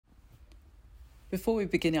Before we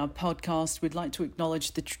begin our podcast, we'd like to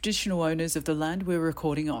acknowledge the traditional owners of the land we're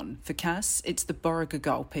recording on. For Cass, it's the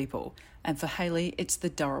Borragagal people, and for Hailey, it's the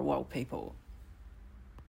Dharawal people.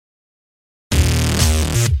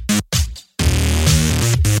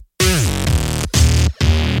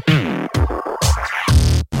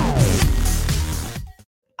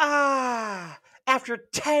 After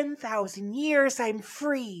 10,000 years, I'm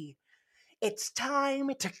free. It's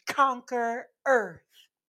time to conquer Earth.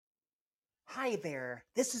 Hi there,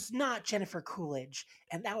 this is not Jennifer Coolidge,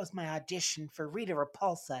 and that was my audition for Rita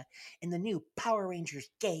Repulsa in the new Power Rangers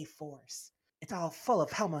Gay Force. It's all full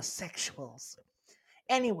of homosexuals.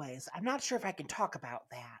 Anyways, I'm not sure if I can talk about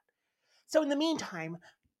that. So in the meantime,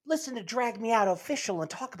 listen to Drag Me Out Official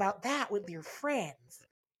and talk about that with your friends.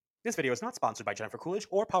 This video is not sponsored by Jennifer Coolidge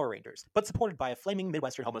or Power Rangers, but supported by a flaming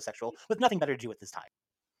Midwestern homosexual with nothing better to do at this time.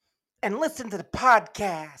 And listen to the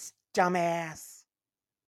podcast, dumbass.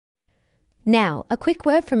 Now, a quick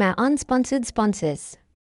word from our unsponsored sponsors.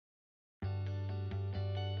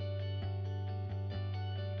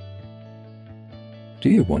 Do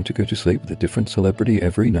you want to go to sleep with a different celebrity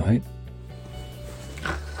every night?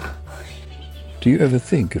 Do you ever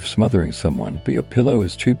think of smothering someone, but your pillow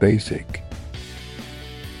is too basic?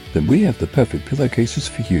 Then we have the perfect pillowcases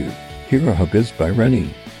for you. Hero Huggers by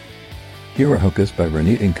Rennie. Hero Huggers by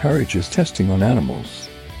Rennie encourages testing on animals.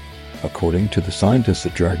 According to the scientists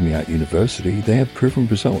at Drag Me Out University, they have proven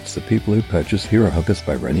results that people who purchase Hero Huggers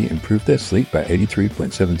by Rennie improve their sleep by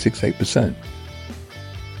 83.768%.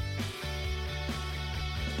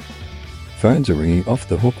 Phones are ringing off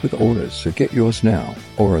the hook with orders, so get yours now.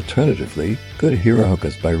 Or alternatively, go to Hero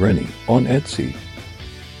Huggers by Rennie on Etsy.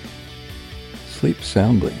 Sleep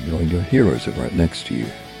soundly knowing your heroes are right next to you.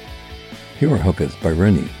 Hero Huggers by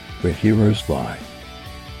Rennie, where heroes lie.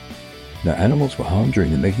 No animals were harmed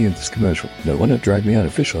during the making of this commercial. No one at Drag Me Out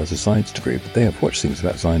Official has a science degree, but they have watched things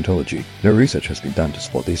about Scientology. No research has been done to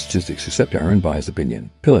support these statistics except our own biased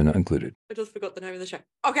opinion. Pillow not included. I just forgot the name of the show.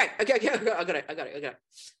 Okay, I got it.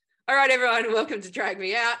 All right, everyone, welcome to Drag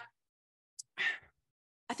Me Out.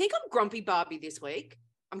 I think I'm Grumpy Barbie this week.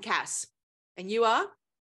 I'm Cass. And you are?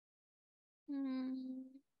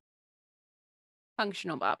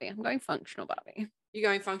 Functional Barbie. I'm going functional Barbie. You're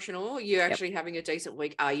going functional? You're actually having a decent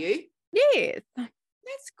week, are you? Yes.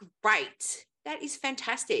 That's great. That is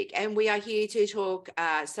fantastic. And we are here to talk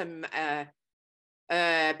some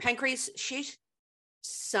pancreas shit,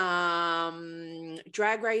 some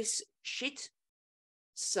drag race shit,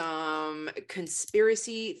 some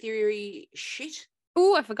conspiracy theory shit.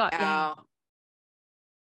 Oh, I forgot.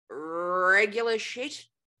 Regular shit.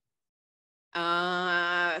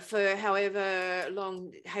 For however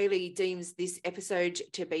long Hailey deems this episode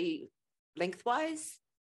to be lengthwise.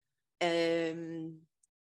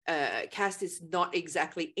 Cass is not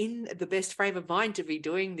exactly in the best frame of mind to be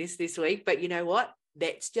doing this week, but you know what?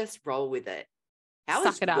 Let's just roll with it. How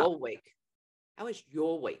is your week? How is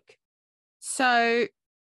your week? So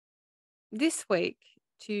this week,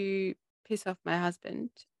 to piss off my husband,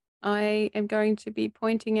 I am going to be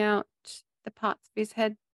pointing out the parts of his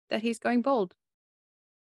head that he's going bald.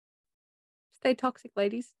 Stay toxic,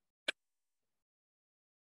 ladies.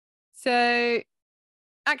 So,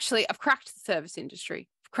 actually, I've cracked the service industry.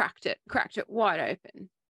 I've cracked it wide open.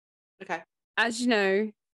 Okay. As you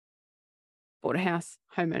know, bought a house,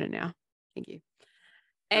 homeowner now. Thank you.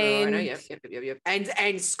 And I know, yep.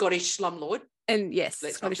 And Scottish slumlord. And yes,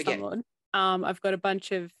 Let's Scottish slumlord. I've got a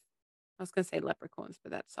bunch of, I was going to say leprechauns,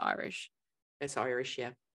 but that's Irish. It's Irish,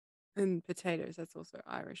 yeah. And potatoes, that's also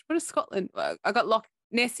Irish. What is Scotland? I got Loch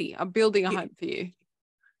Nessie. I'm building a home for you.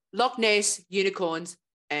 Loch Ness, unicorns,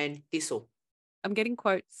 and thistle. I'm getting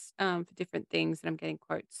quotes for different things, and I'm getting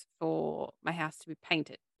quotes for my house to be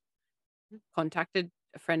painted. Contacted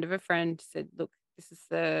a friend of a friend, said, look, this is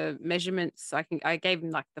the measurements. I gave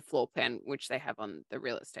him like the floor plan, which they have on the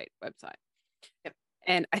real estate website. Yep.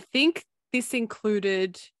 And I think this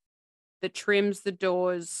included the trims, the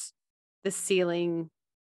doors, the ceiling.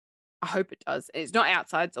 I hope it does. It's not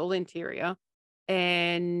outside, it's all interior.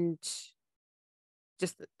 And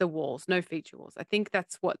just the walls, no feature walls. I think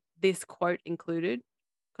that's what this quote included,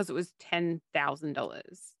 because it was $10,000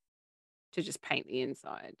 to just paint the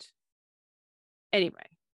inside. Anyway,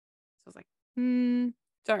 so I was like, don't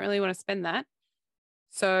really want to spend that.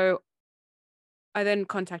 So I then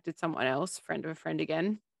contacted someone else, friend of a friend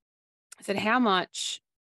again. I said, how much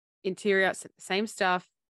interior? I said, the same stuff.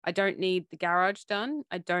 I don't need the garage done.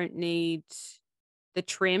 I don't need the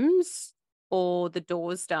trims or the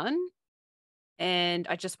doors done. And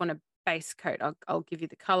I just want a base coat. I'll give you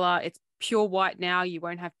the color. It's pure white now. You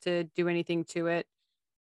won't have to do anything to it.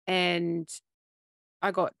 And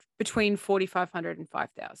I got between 4,500 and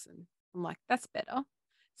 5,000. I'm like, that's better.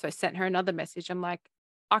 So I sent her another message. I'm like,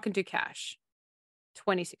 I can do cash,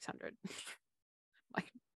 2,600.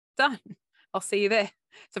 Like, done. I'll see you there.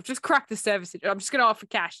 So I've just cracked the service. I'm just going to offer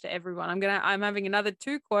cash to everyone. I'm having another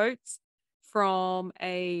 2 quotes from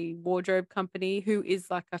a wardrobe company who is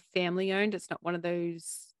like a family owned. It's not one of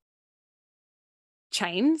those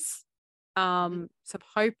chains. So I'm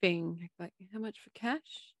hoping, like, how much for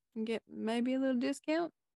cash? And get maybe a little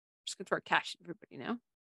discount. I'm just gonna throw cash at everybody now.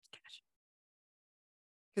 Cash.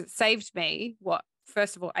 Because it saved me,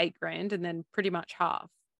 first of all, 8 grand and then pretty much half.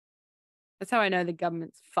 That's how I know the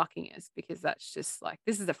government's fucking us, because that's just like,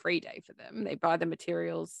 this is a free day for them. They buy the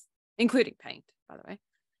materials, including paint, by the way.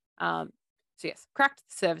 So yes, cracked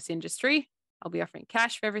the service industry. I'll be offering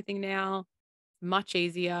cash for everything now. Much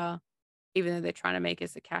easier, even though they're trying to make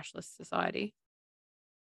us a cashless society.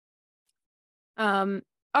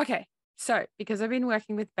 Okay, so because I've been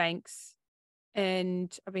working with banks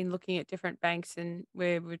and I've been looking at different banks and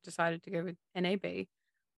where we've decided to go with NAB,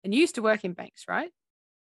 and you used to work in banks, right?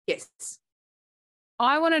 Yes.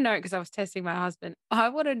 I want to know, because I was testing my husband, I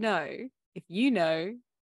want to know if you know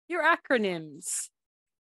your acronyms.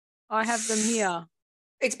 I have them here.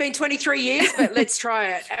 It's been 23 years, but let's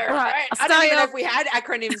try it. All right. I don't even know if we had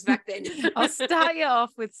acronyms back then. I'll start you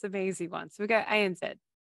off with some easy ones. So we go ANZ.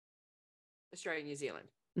 Australia, New Zealand.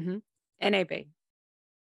 NAB.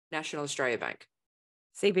 National Australia Bank.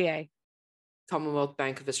 CBA. Commonwealth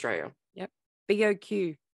Bank of Australia. Yep.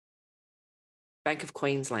 BOQ. Bank of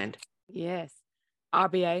Queensland. Yes.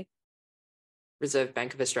 RBA. Reserve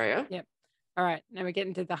Bank of Australia. Yep. All right. Now we're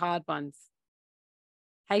getting to the hard ones.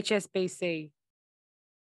 HSBC.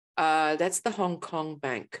 That's the Hong Kong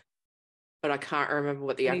Bank, but I can't remember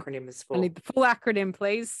what the acronym is for. I need the full acronym,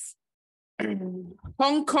 please.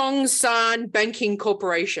 Hong Kong San Banking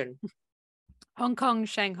Corporation. Hong Kong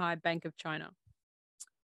Shanghai Bank of China.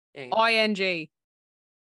 Dang. ING. Do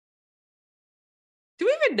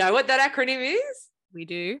we even know what that acronym is? We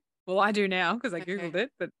do. Well, I do now because I Googled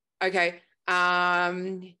it, but okay.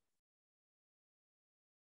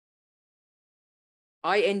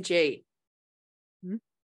 ING.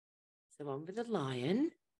 The one with the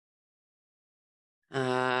lion.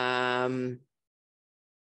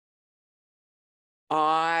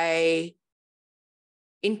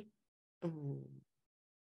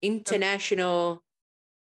 International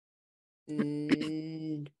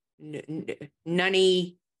Nunny.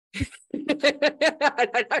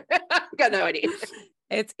 I got no idea.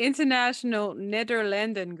 It's International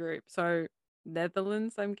Nederlanden Group. So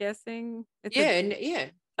Netherlands, I'm guessing. It's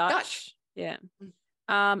Dutch. Yeah.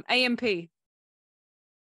 AMP.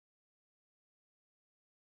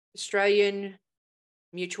 Australian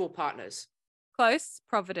Mutual Partners. Close.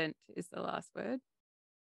 Provident is the last word.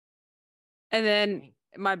 And then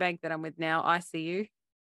my bank that I'm with now, ICU.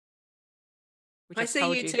 I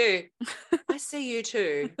see you too. I see you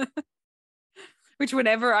too. Which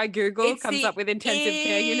whenever I Google comes up with intensive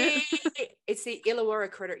care unit. It's the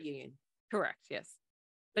Illawarra Credit Union. Correct, yes.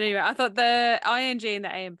 But anyway, I thought the ING and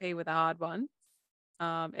the AMP were the hard ones.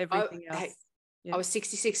 Everything else. Hey, I was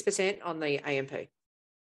 66% on the AMP.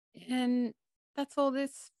 And that's all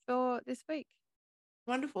this for this week.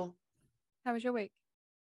 Wonderful. How was your week?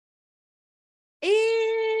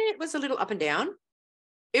 It was a little up and down.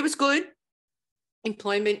 It was good.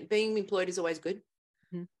 Being employed is always good.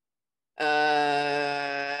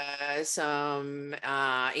 Some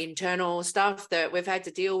internal stuff that we've had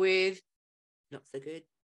to deal with, not so good.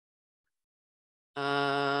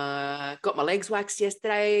 Got my legs waxed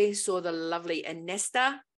yesterday. Saw the lovely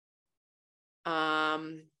Anesta.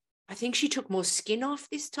 I think she took more skin off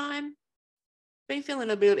this time. Been feeling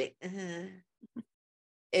a bit.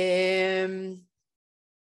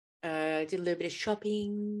 Did a little bit of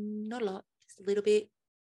shopping, not a lot, just a little bit.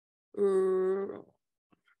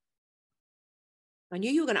 I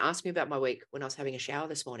knew you were going to ask me about my week when I was having a shower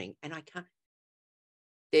this morning, and I can't.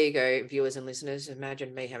 There you go, viewers and listeners.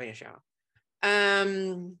 Imagine me having a shower.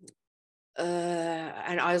 And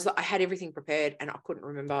I had everything prepared, and I couldn't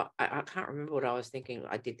remember. I can't remember what I was thinking.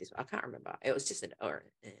 I did this. I can't remember. It was just I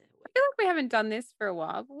feel like we haven't done this for a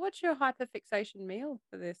while. But what's your hyperfixation meal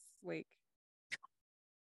for this week?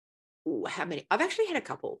 Ooh, how many? I've actually had a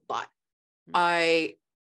couple, but I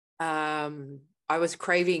was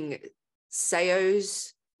craving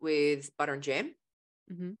Sayo's with butter and jam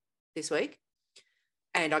this week,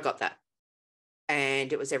 and I got that,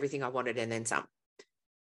 and it was everything I wanted and then some.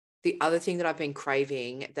 The other thing that I've been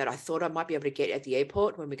craving that I thought I might be able to get at the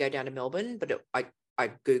airport when we go down to Melbourne, but I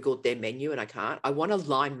Googled their menu and I can't. I want a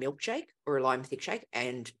lime milkshake or a lime thick shake,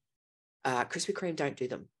 and Krispy Kreme don't do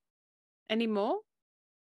them anymore.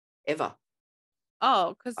 ever.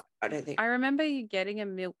 Oh, because I don't think I remember you getting a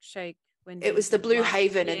milkshake when it was the Blue last-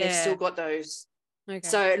 Haven, and they've Yeah. still got those. Okay.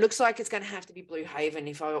 So it looks like it's going to have to be Blue Haven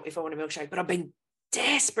if I want a milkshake. But I've been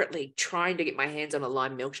desperately trying to get my hands on a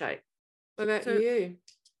lime milkshake. What about you?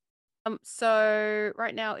 So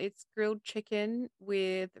right now it's grilled chicken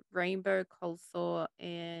with rainbow coleslaw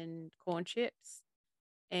and corn chips.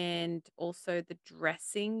 And also the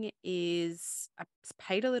dressing is, I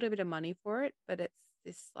paid a little bit of money for it, but it's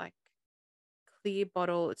this like clear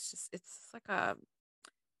bottle. It's like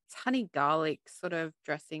it's honey garlic sort of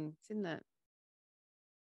dressing. It's in the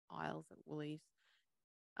aisles at Woolies.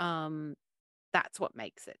 That's what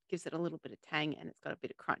makes it, gives it a little bit of tang, and it's got a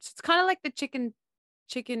bit of crunch. It's kind of like the chicken,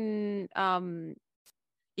 you get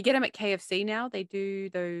them at KFC now. They do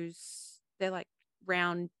those, they're like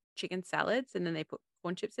round chicken salads, and then they put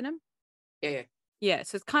corn chips in them. Yeah. Yeah,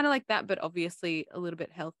 so it's kind of like that, but obviously a little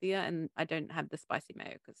bit healthier. And I don't have the spicy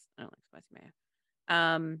mayo because I don't like spicy mayo.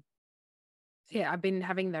 So yeah, I've been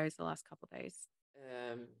having those the last couple of days.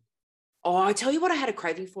 I tell you what I had a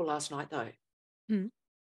craving for last night, though. Hmm.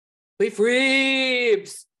 Beef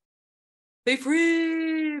ribs. Beef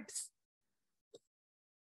ribs. I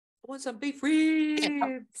want some beef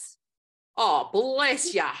ribs. Oh,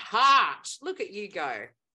 bless your heart. Look at you go.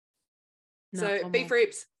 No, So one beef more.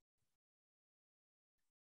 ribs.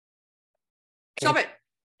 Stop it.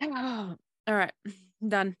 All right,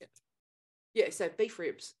 done. Yeah, so beef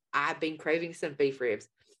ribs. I've been craving some beef ribs.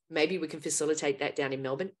 Maybe we can facilitate that down in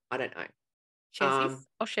Melbourne. I don't know. Share sis?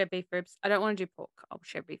 I'll share beef ribs. I don't want to do pork. I'll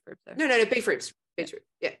share beef ribs though. No, beef ribs. Beef ribs.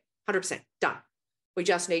 Yeah, 100%. Done. We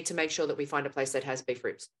just need to make sure that we find a place that has beef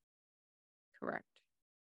ribs. Correct.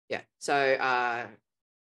 Yeah. So,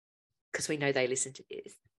 because we know they listen to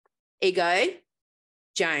this. Ego,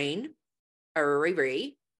 Jane,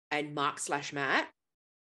 Riri, and Mark/Matt.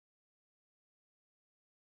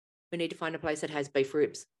 We need to find a place that has beef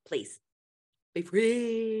ribs, please. Beef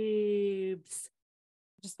ribs.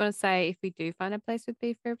 I just want to say, if we do find a place with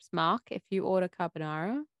beef ribs, Mark, if you order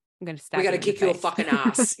carbonara, I'm going to stab We got to you in the kick your face. fucking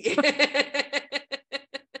ass.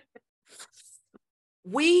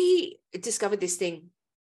 We discovered this thing.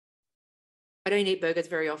 I don't eat burgers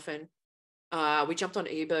very often. We jumped on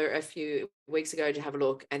Uber a few weeks ago to have a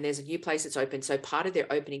look, and there's a new place that's open. So part of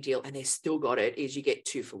their opening deal, and they still got it, is you get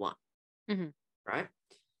 2 for 1. Mm-hmm. Right?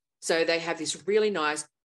 So they have this really nice,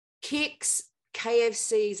 kicks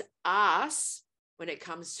KFC's ass when it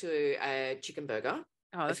comes to a chicken burger.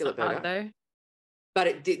 Oh, that's a fillet not bad burger. though.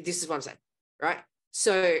 But this is what I'm saying, right?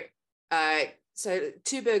 So, so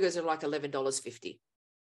 2 burgers are like $11.50.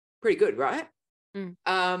 Pretty good, right? Mm.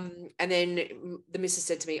 And then the missus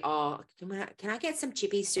said to me, "Oh, can I get some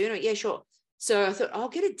chippies soon?" Yeah, sure. So I thought I'll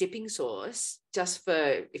get a dipping sauce just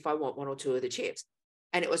for if I want 1 or 2 of the chips,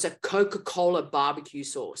 and it was a Coca-Cola barbecue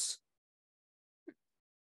sauce.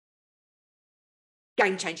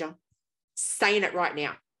 Game changer. Saying it right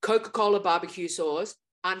now. Coca-Cola barbecue sauce.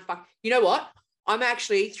 You know what? I'm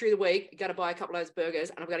actually through the week going to buy a couple of those burgers,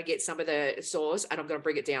 and I'm going to get some of the sauce, and I'm going to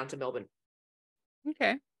bring it down to Melbourne.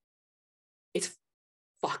 Okay. It's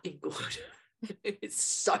fucking good. It's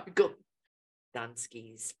so good.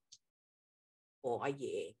 Dunskies. Oh,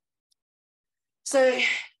 yeah. So,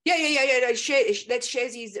 yeah. Let's share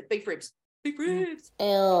these beef ribs. Beef ribs.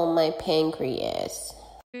 Oh, my pancreas.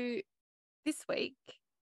 This week,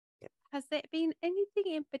 has there been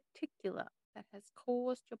anything in particular that has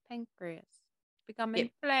caused your pancreas to become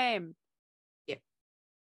inflamed? Yep.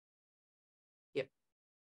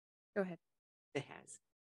 Go ahead. There has.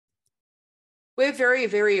 We're very,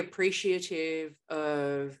 very appreciative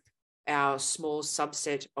of our small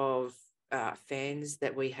subset of fans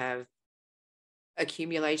that we have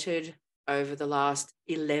accumulated over the last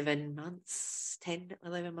 11 months.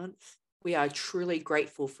 We are truly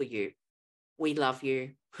grateful for you. We love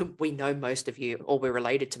you. We know most of you, or we're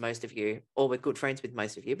related to most of you, or we're good friends with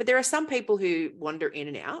most of you. But there are some people who wander in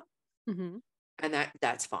and out, and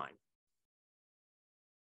that's fine.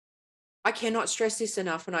 I cannot stress this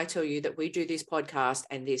enough when I tell you that we do this podcast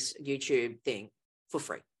and this YouTube thing for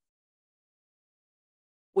free.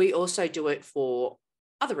 We also do it for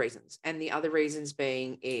other reasons, and the other reasons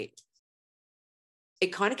being it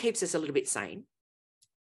kind of keeps us a little bit sane.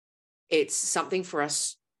 It's something for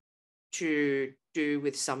us to do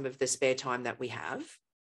with some of the spare time that we have.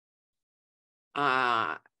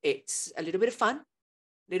 It's a little bit of fun, a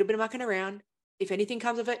little bit of mucking around. If anything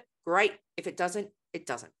comes of it, great. If it doesn't, it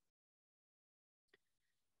doesn't.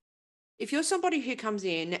 If you're somebody who comes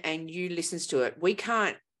in and you listens to it, we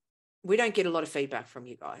don't get a lot of feedback from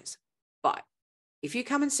you guys. But if you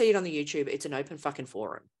come and see it on the YouTube, it's an open fucking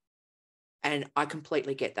forum. And I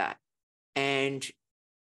completely get that. And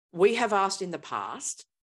we have asked in the past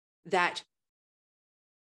that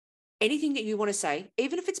anything that you want to say,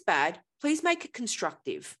 even if it's bad, please make it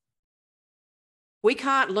constructive. We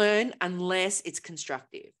can't learn unless it's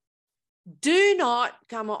constructive. Do not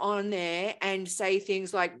come on there and say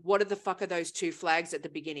things like, what the fuck are those two flags at the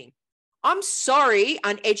beginning? I'm sorry,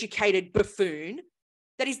 uneducated buffoon.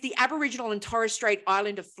 That is the Aboriginal and Torres Strait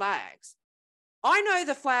Islander flags. I know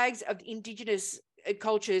the flags of Indigenous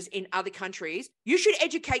cultures in other countries. You should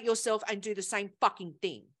educate yourself and do the same fucking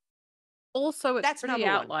thing. Also, it's That's pretty number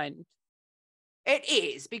one. outlined. It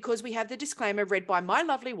is, because we have the disclaimer read by my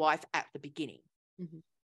lovely wife at the beginning. Mm-hmm.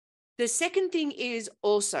 The second thing is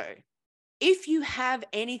also, if you have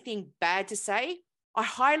anything bad to say, I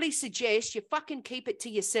highly suggest you fucking keep it to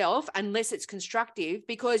yourself unless it's constructive,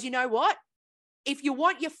 because you know what? If you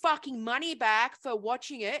want your fucking money back for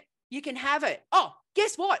watching it, you can have it. Oh,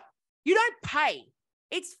 guess what? You don't pay.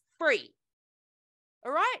 It's free.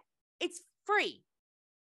 All right? It's free.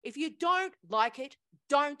 If you don't like it,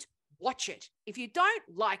 don't watch it. If you don't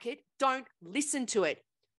like it, don't listen to it.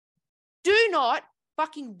 Do not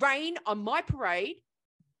fucking rain on my parade.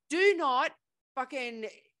 Do not fucking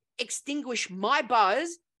extinguish my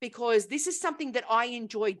buzz, because this is something that I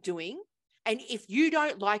enjoy doing. And if you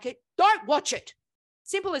don't like it, don't watch it.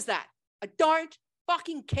 Simple as that. I don't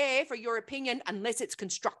fucking care for your opinion unless it's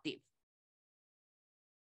constructive.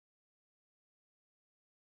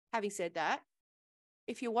 Having said that,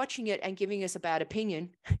 if you're watching it and giving us a bad opinion,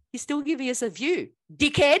 you're still giving us a view,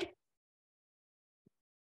 dickhead.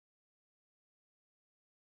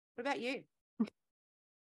 What about you?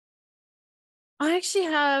 I actually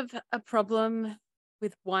have a problem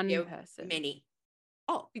with one person. Many.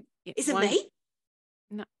 Oh, Yeah, is it me?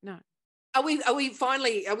 No. Are we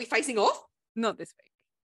facing off? Not this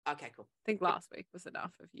week. Okay, cool. I think last week was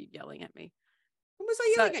enough of you yelling at me. When was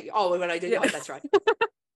I yelling at you? Oh, when I did. Yeah. Oh, that's right.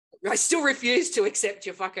 I still refuse to accept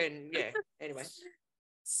your fucking, yeah. Anyway.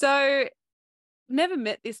 So, never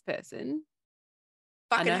met this person.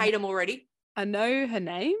 Fucking hate him already. I know her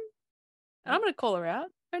name, and I'm going to call her out.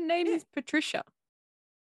 Her name is Patricia.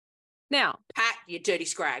 Now, Pat, you dirty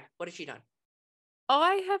scrag. What has she done?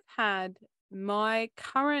 I have had my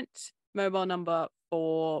current mobile number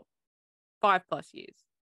for 5+ years.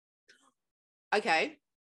 Okay.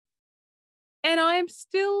 And I am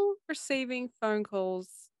still receiving phone calls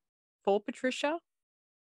for Patricia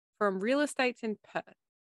from real estates in Perth.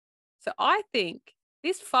 So I think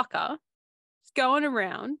this fucker is going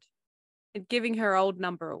around and giving her old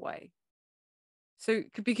number away. So,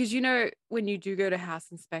 because you know, when you do go to house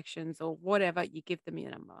inspections or whatever, you give them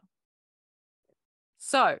your number.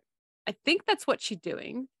 So I think that's what she's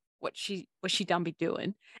doing, what she done be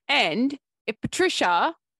doing. And if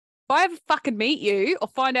Patricia, if I ever fucking meet you or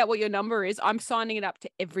find out what your number is, I'm signing it up to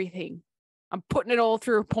everything. I'm putting it all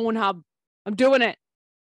through a Pornhub. I'm doing it.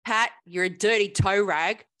 Pat, you're a dirty toe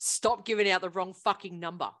rag. Stop giving out the wrong fucking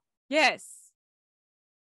number. Yes.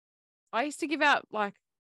 I used to give out like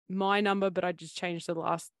my number, but I just changed the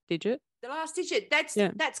last digit. The last digit.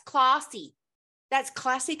 That's classy. That's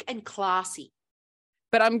classic and classy.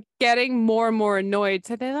 But I'm getting more and more annoyed.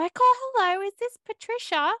 So they're like, "Oh, hello, is this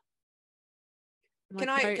Patricia?" Can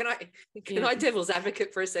I devil's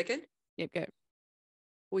advocate for a second? Yep, go.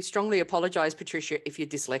 We strongly apologize, Patricia, if you're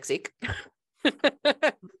dyslexic.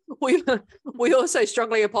 we also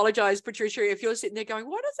strongly apologize, Patricia, if you're sitting there going,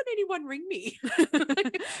 why doesn't anyone ring me?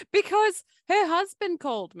 Because her husband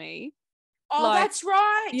called me. Oh, like, that's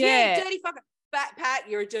right. Yeah, dirty fucker. Pat,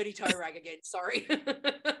 you're a dirty toe rag again. Sorry.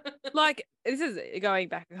 Like, this is going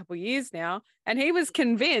back a couple of years now, and he was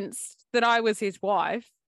convinced that I was his wife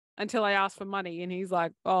until I asked for money, and he's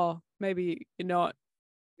like, "Oh, maybe you're not."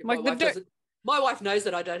 My wife knows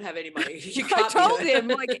that I don't have any money. I told him,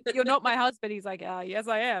 like, "You're not my husband." He's like, "Yes,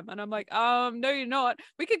 I am." And I'm like, no, you're not.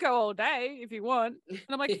 We could go all day if you want. And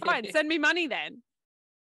I'm like, fine, send me money then.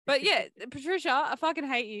 But yeah, Patricia, I fucking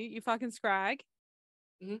hate you. You fucking scrag.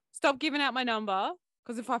 Mm-hmm. Stop giving out my number.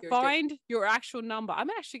 Because if I find your actual number, I'm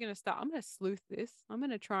going to sleuth this. I'm going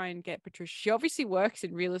to try and get Patricia. She obviously works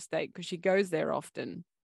in real estate because she goes there often.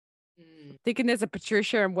 Thinking there's a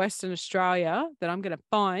Patricia in Western Australia that I'm going to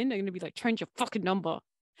find. I'm going to be like, change your fucking number.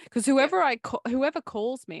 Because whoever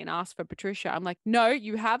calls me and asks for Patricia, I'm like, no,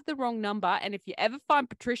 you have the wrong number. And if you ever find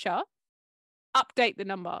Patricia, update the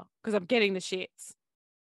number because I'm getting the shits.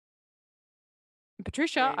 And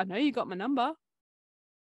Patricia, I know you got my number.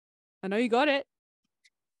 I know you got it.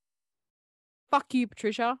 Fuck you,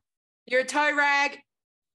 Patricia. You're a toe rag.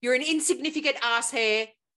 You're an insignificant ass hair.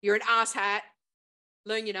 You're an ass hat.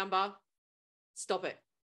 Learn your number. Stop it.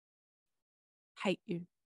 Hate you.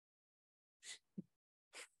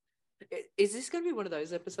 Is this going to be one of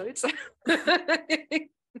those episodes?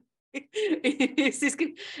 Is this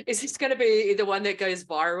going to be the one that goes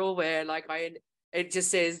viral where like it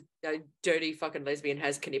just says dirty fucking lesbian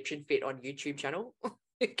has conniption fit on YouTube channel?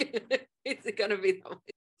 Is it going to be that one?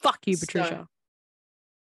 Fuck you, Patricia.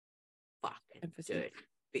 So, fucking dirty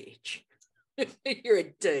bitch. You're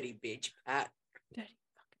a dirty bitch, Pat. Dirty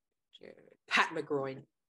fucking bitch. Pat McGroin.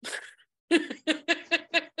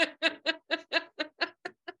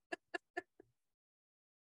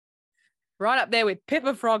 Right up there with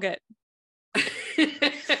Pippa Froggett.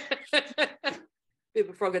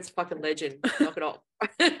 Pippa Froggett's fucking legend. Knock it off.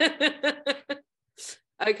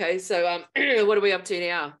 Okay, so what are we up to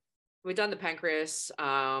now? We've done the pancreas.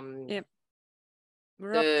 Yep.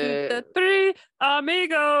 We're up to the 3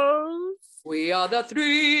 amigos. We are the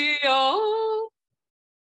 3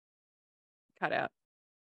 Cut out.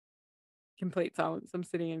 Complete silence. I'm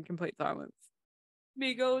sitting in complete silence.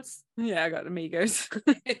 Amigos. Yeah, I got amigos.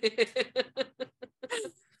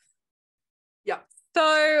 Yeah.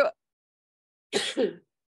 So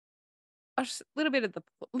a little bit of the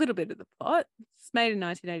plot. It's made in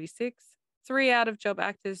 1986. 3 out-of-job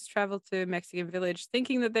actors travel to a Mexican village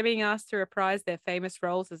thinking that they're being asked to reprise their famous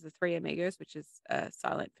roles as the 3 Amigos, which is a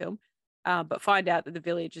silent film, but find out that the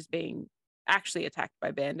village is being actually attacked by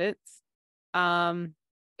bandits. El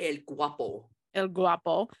Guapo.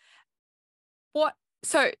 What?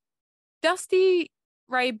 So, Dusty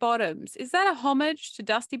Ray Bottoms, is that a homage to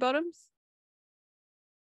Dusty Bottoms?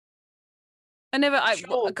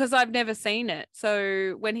 Because I've never seen it.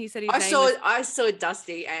 So when he said I saw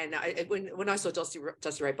Dusty, and when I saw Dusty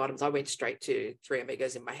Ray Bottoms, I went straight to 3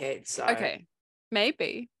 Amigos in my head. So okay,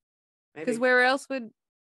 maybe because where else would?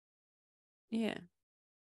 Yeah,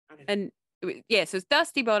 and yeah, so it's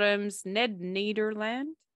Dusty Bottoms, Ned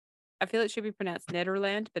Nederland. I feel it should be pronounced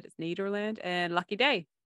Nederland, but it's Nederland, and Lucky Day,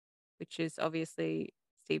 which is obviously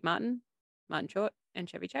Steve Martin, Martin Short, and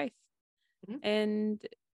Chevy Chase, and.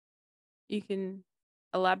 You can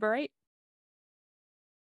elaborate.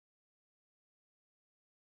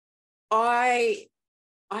 I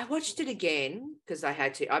watched it again because I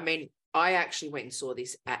had to. I mean, I actually went and saw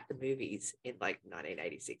this at the movies in like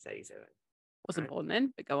 1986, 87. Wasn't born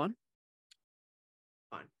then, but go on.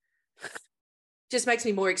 Fine. Just makes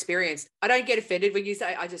me more experienced. I don't get offended when you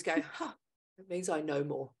say, I just go, huh, that means I know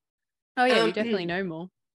more. Oh yeah, you definitely know more.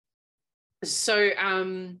 So,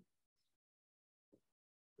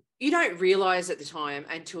 you don't realize at the time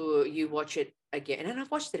until you watch it again. And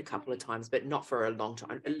I've watched it a couple of times, but not for a long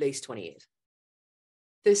time, at least 20 years.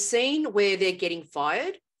 The scene where they're getting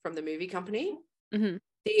fired from the movie company, the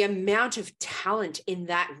amount of talent in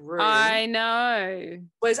that room. I know.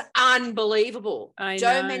 Was unbelievable.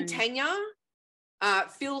 Joe know. Mantegna,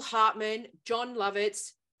 Phil Hartman, John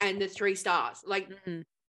Lovitz, and the 3 stars. Like,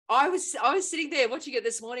 I was sitting there watching it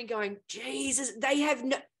this morning going, Jesus, they have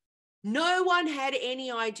no one had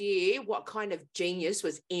any idea what kind of genius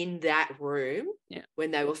was in that room when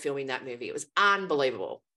they were filming that movie. It was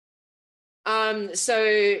unbelievable.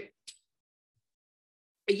 So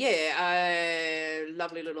yeah, a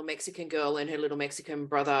lovely little Mexican girl and her little Mexican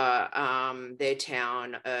brother, their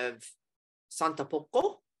town of Santa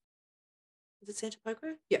Poco. Is it Santa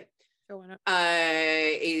Poco? Yeah.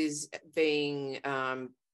 Is being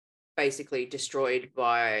basically destroyed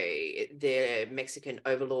by their Mexican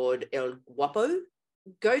overlord El Guapo.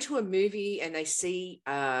 Go to a movie and they see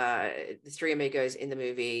the 3 Amigos in the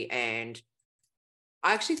movie, and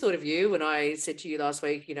I actually thought of you when I said to you last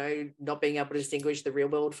week, you know, not being able to distinguish the real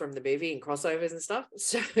world from the movie and crossovers and stuff.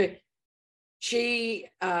 So she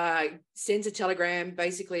sends a telegram.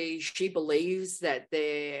 Basically, she believes that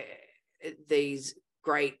they're these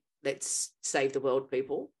great let's save the world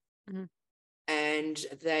people. And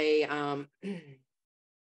they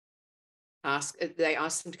ask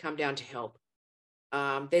them to come down to help.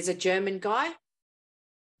 There's a German guy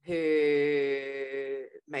who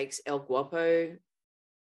makes El Guapo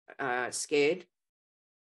scared.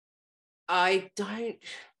 Now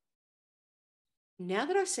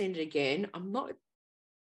that I've seen it again, I'm not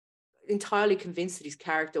entirely convinced that his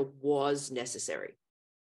character was necessary.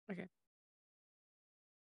 Okay.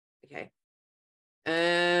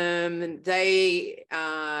 They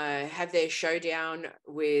have their showdown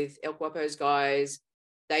with El Guapo's guys.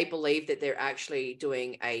 They believe that they're actually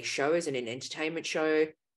doing a show as an entertainment show.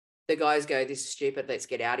 The guys go, this is stupid, let's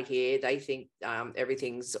get out of here. They think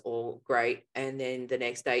everything's all great. And then the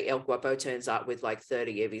next day, El Guapo turns up with like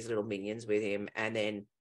 30 of his little minions with him. And then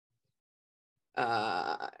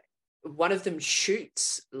one of them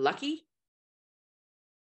shoots Lucky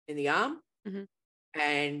in the arm.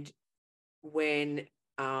 And when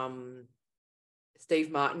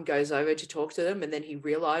Steve Martin goes over to talk to them, and then he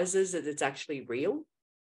realizes that it's actually real.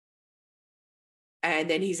 And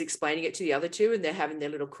then he's explaining it to the other two, and they're having their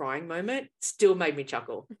little crying moment. Still made me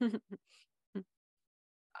chuckle.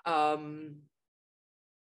 I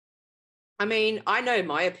mean, I know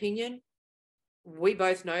my opinion. We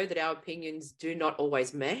both know that our opinions do not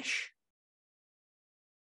always mesh.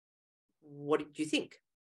 What did you think?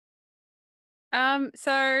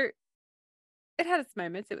 So it had its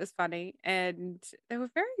moments. It was funny, and they were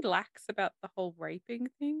very lax about the whole raping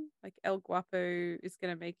thing. Like El Guapo is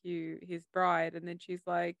going to make you his bride, and then she's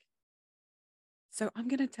like, "So I'm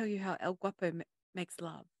going to tell you how El Guapo makes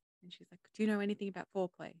love." And she's like, "Do you know anything about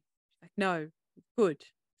foreplay?" She's like, "No." Good.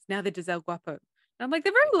 Now that does El Guapo. And I'm like,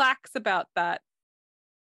 they're very lax about that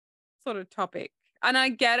sort of topic. And I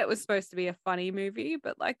get it was supposed to be a funny movie,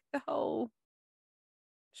 but like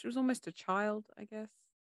she was almost a child, I guess.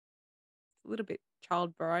 A little bit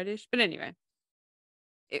child bride-ish. But anyway,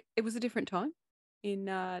 it was a different time in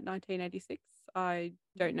 1986. I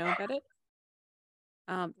don't know about it.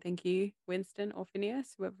 Thank you, Winston or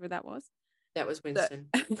Phineas, whoever that was. That was Winston.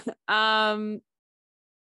 Look, I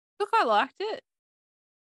liked it.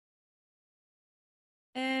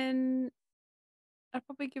 And I'd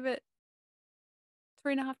probably give it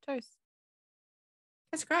 3.5 toasts.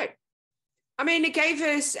 That's great. I mean, it gave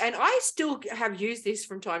us, and I still have used this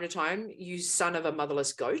from time to time, you son of a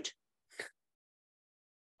motherless goat.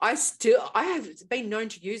 I have been known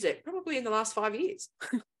to use it probably in the last 5 years.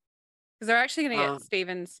 Because they're actually going to get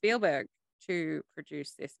Steven Spielberg to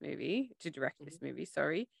produce this movie, to direct this movie,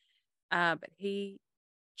 sorry. But he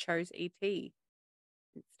chose E.T.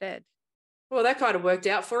 instead. Well, that kind of worked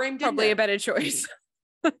out for him, didn't Probably it? a better choice.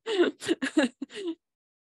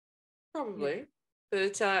 Probably.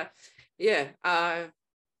 But, on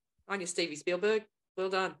your Stevie Spielberg, well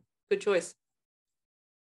done. Good choice.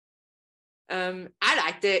 I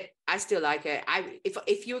liked it. I still like it.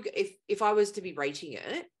 If I was to be rating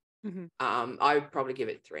it, I would probably give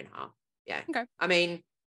it 3.5. Yeah. Okay. I mean,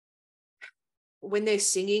 when they're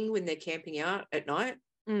singing, when they're camping out at night,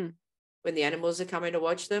 when the animals are coming to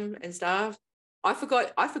watch them and stuff, I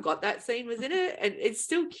forgot that scene was in it, and it's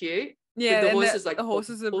still cute. Yeah, the horses the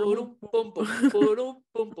horses are boom, boom, boom, boom,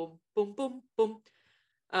 boom, boom, boom, boom.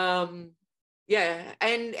 Yeah,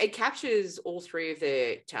 and it captures all three of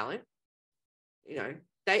their talent. You know,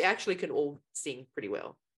 they actually can all sing pretty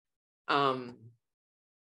well. When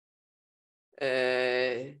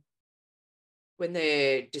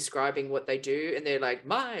they're describing what they do, and they're like,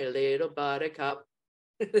 "My little buttercup,"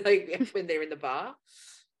 like when they're in the bar.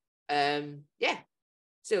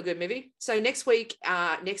 Still a good movie. So next week,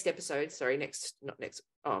 is it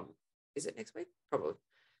next week? Probably.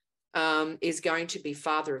 Is going to be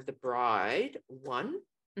Father of the Bride 1.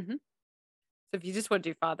 So if you just want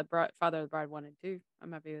to do Father of the Bride 1 and 2,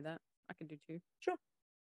 I'm happy with that. I can do 2. Sure.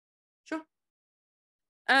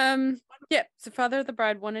 So Father of the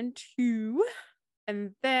Bride 1 and 2,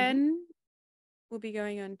 and then we'll be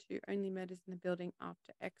going on to Only Murders in the Building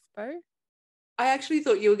after Expo. I actually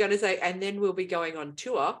thought you were going to say, and then we'll be going on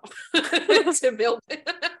tour to Melbourne. That's what I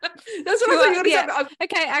thought you were going to say.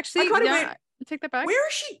 Okay, actually, take that back. Where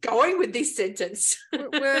is she going with this sentence?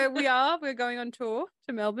 We're going on tour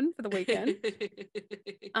to Melbourne for the weekend.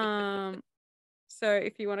 So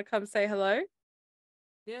if you want to come say hello,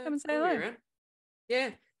 come and say hello. Around. Yeah.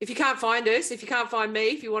 If you can't find us, if you can't find me,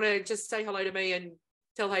 if you want to just say hello to me and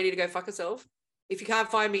tell Hailey to go fuck herself. If you can't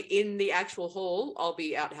find me in the actual hall, I'll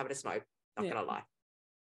be out having a smoke. Not gonna lie.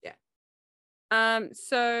 Yeah.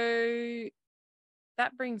 So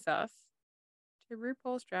that brings us to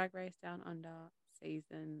RuPaul's Drag Race Down Under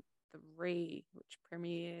season 3, which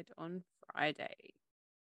premiered on Friday.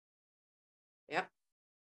 Yep.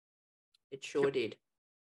 It sure did.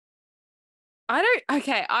 I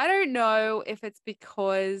don't know if it's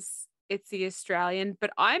because it's the Australian,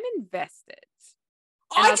 but I'm invested.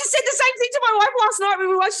 I just said the same thing to my wife last night when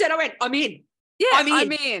we watched it. I went, I'm in. Yeah,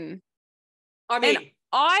 I'm in. And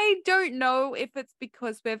I don't know if it's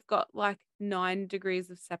because we've got like 9 degrees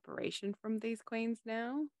of separation from these queens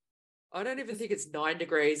now. I don't even think it's 9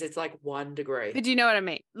 degrees. It's like 1 degree. But do you know what I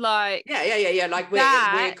mean? Like, yeah. Like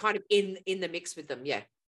we're kind of in the mix with them. Yeah.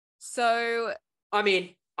 So I'm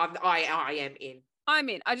in. I am in. I'm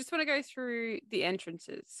in. I just want to go through the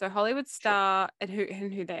entrances. So Hollywood Star and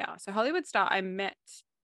who they are. So Hollywood Star, I met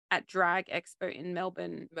at Drag Expo in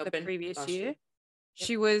Melbourne the previous year. Yep.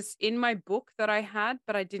 She was in my book that I had,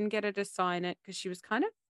 but I didn't get her to sign it because she was kind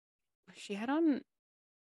of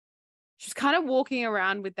walking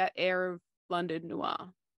around with that air of London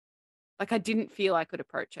noir. Like I didn't feel I could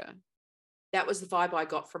approach her. That was the vibe I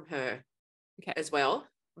got from her as well.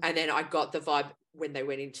 And then I got the vibe when they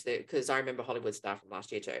went into because I remember Hollywood Star from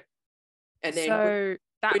last year too. And then So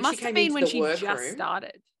that when she must have came been into when the she just workroom-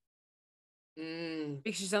 started. Mm.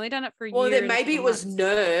 Because she's only done it for a Well, year. then and a maybe few it was months.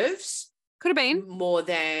 nerves Could have been. more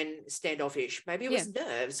than standoffish. Maybe it was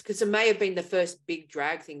nerves because it may have been the first big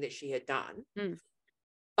drag thing that she had done. Mm.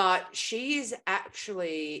 But she is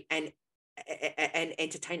actually an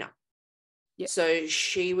entertainer. Yeah. So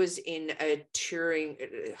she was in a touring,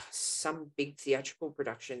 some big theatrical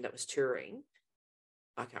production that was touring.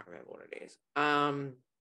 I can't remember what it is.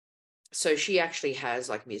 So she actually has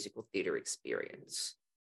like musical theater experience.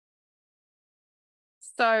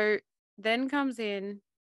 So then comes in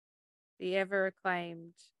the ever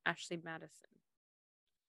acclaimed Ashley Madison.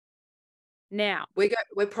 Now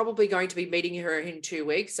We're probably going to be meeting her in 2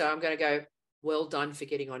 weeks, so I'm going to go, well done for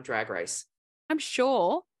getting on Drag Race. I'm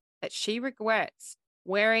sure that she regrets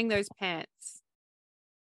wearing those pants.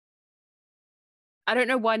 I don't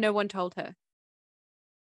know why no one told her.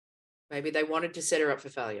 Maybe they wanted to set her up for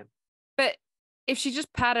failure. But if she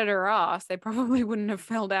just patted her ass, they probably wouldn't have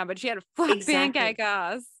fell down. But she had a flat pancake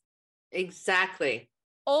ass. Exactly.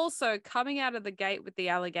 Also, coming out of the gate with the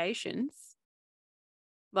allegations,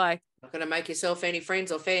 like, Not going to make yourself any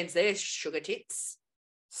friends or fans there, sugar tits.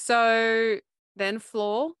 so then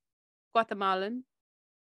Flor, Guatemalan,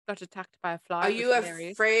 got attacked by a fly. Are you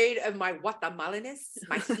afraid of my Guatemalanness,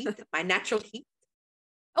 my heat, my natural heat?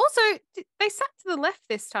 Also, they sat to the left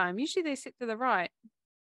this time. Usually they sit to the right.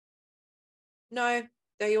 No,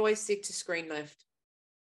 they always sit to screen left.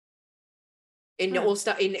 In Hmm.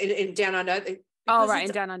 All-Star, in Down Under. Oh, because right,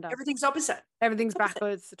 in Down Under. Everything's opposite. Everything's Opposite.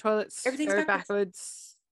 backwards. The toilets Everything's go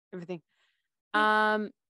backwards. backwards.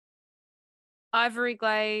 Everything. Ivory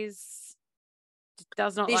Glaze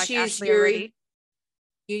does not This like year's Ashley Yuri.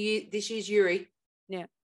 already. This year's Yuri. Yeah.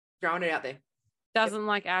 Throwing it out there. Doesn't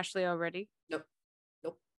like Ashley already. Nope.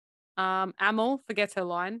 Amel forgets her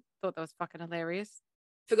line. Thought that was fucking hilarious.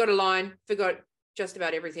 Forgot a line. Forgot just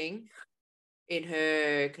about everything in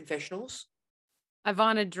her confessionals.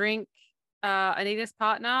 Ivana Drink, Anita's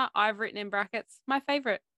partner. I've written in brackets, my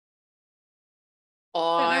favorite.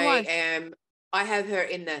 I have her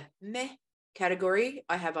in the meh category.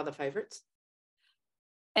 I have other favorites.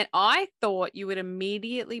 And I thought you would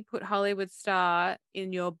immediately put Hollywood Star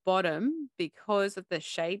in your bottom because of the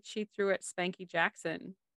shade she threw at Spanky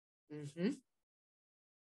Jackson. Mm-hmm.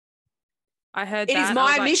 I heard It that. is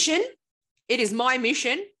my mission. It is my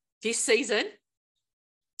mission this season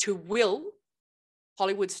to will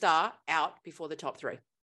Hollywood Star out before the top 3.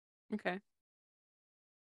 Okay.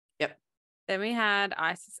 Yep. Then we had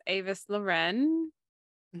Isis Avis Loren.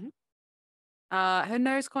 Mm-hmm. Her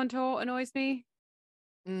nose contour annoys me.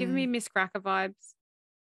 Giving me Miss Cracker vibes.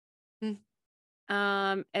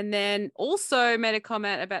 And then also made a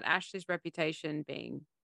comment about Ashley's reputation being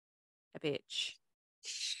a bitch.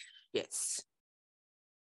 Yes.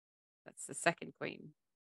 That's the second queen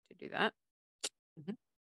to do that.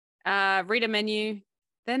 Mm-hmm. Rita Menu.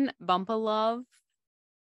 Then Bumper Love.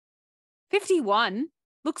 51.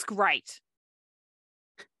 Looks great.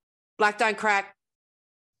 Black don't crack.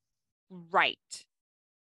 Right.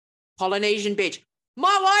 Polynesian bitch.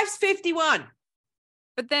 My wife's 51.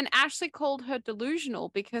 But then Ashley called her delusional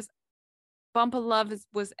because Bumper Love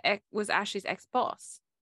was Ashley's ex-boss.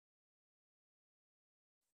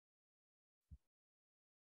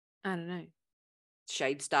 I don't know.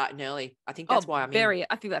 Shade starting early. I think that's why I'm in.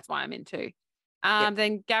 I think that's why I'm in too. Yep.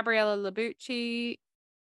 Then Gabriella Labucci.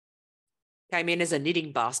 Came in as a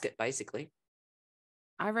knitting basket, basically.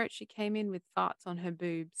 I wrote she came in with farts on her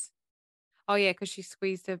boobs. Oh, yeah, because she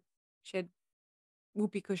had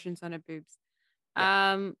whoopee cushions on her boobs.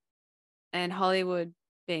 Yep. And Hollywood,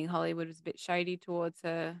 being Hollywood, was a bit shady towards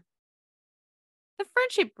her. The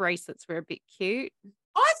friendship bracelets were a bit cute.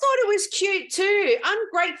 I thought it was cute too.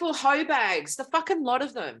 Ungrateful hoe bags, the fucking lot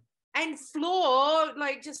of them. And Floor,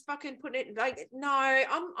 like, just fucking putting it, like, no,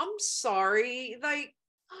 I'm sorry. Like,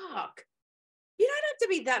 fuck. You don't have to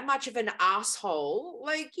be that much of an asshole.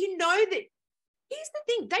 Like, you know that, here's the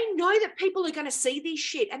thing, they know that people are going to see this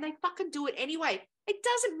shit and they fucking do it anyway. It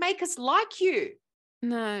doesn't make us like you.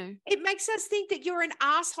 No. It makes us think that you're an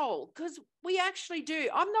asshole because we actually do.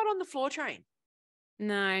 I'm not on the floor train.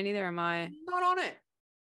 No, neither am I. Not on it.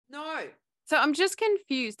 No. So I'm just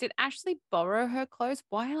confused. Did Ashley borrow her clothes?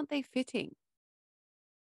 Why aren't they fitting?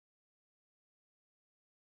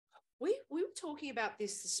 We were talking about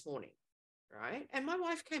this morning, right? And my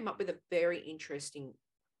wife came up with a very interesting.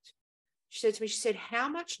 She said to me, how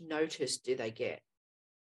much notice do they get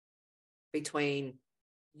between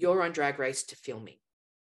you're on Drag Race to filming?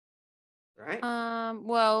 Right?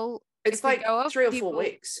 Well, it's like 3 or 4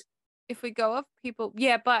 weeks. if we go off people,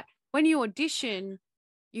 yeah, but when you audition,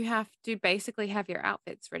 you have to basically have your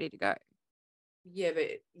outfits ready to go. Yeah,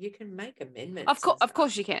 but you can make amendments. Of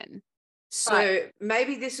course you can. So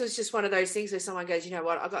maybe this was just one of those things where someone goes, you know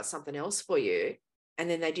what, I got something else for you. And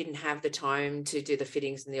then they didn't have the time to do the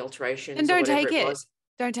fittings and the alterations. And or don't whatever take it. was.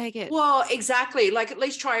 Don't take it. Well, exactly. Like, at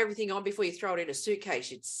least try everything on before you throw it in a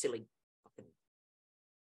suitcase, you silly fucking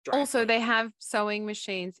drag Also, queen. they have sewing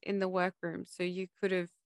machines in the workroom. So you could have,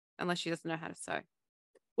 unless she doesn't know how to sew.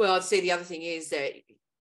 Well, see, the other thing is that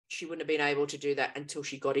she wouldn't have been able to do that until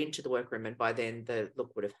she got into the workroom, and by then the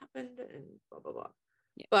look would have happened and blah, blah, blah.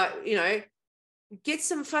 Yeah. But, you know, get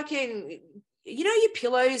some fucking, you know, your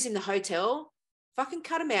pillows in the hotel, fucking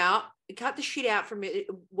cut them out, cut the shit out from it,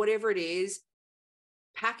 whatever it is,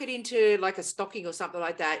 pack it into like a stocking or something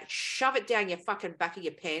like that, shove it down your fucking back of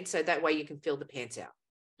your pants so that way you can fill the pants out.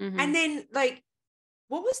 Mm-hmm. And then, like,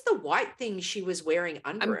 what was the white thing she was wearing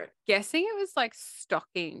under it? Guessing it was like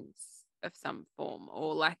stockings of some form,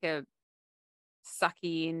 or like a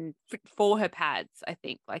sucky in for her pads, I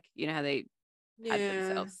think. Like, you know how they pad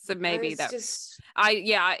themselves. So maybe that just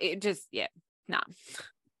nah.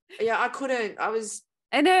 Yeah, I couldn't.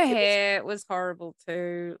 And her hair was horrible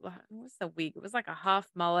too. Like, what was the wig? It was like a half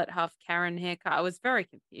mullet, half Karen haircut. I was very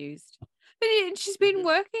confused. But she's been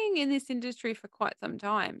working in this industry for quite some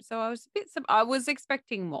time, so I was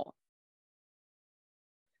expecting more.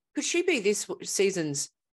 Could she be this season's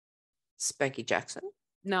Spanky Jackson?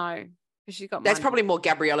 No, because she's got. That's probably more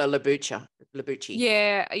Gabriella Labucci.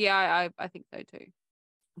 Yeah, I think so too.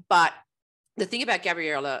 But the thing about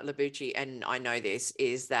Gabriella Labucci, and I know this,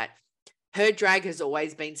 is that her drag has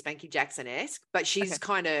always been Spanky Jackson-esque, but she's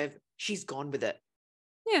she's gone with it.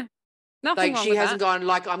 Yeah. Nothing like, wrong she with hasn't that. gone,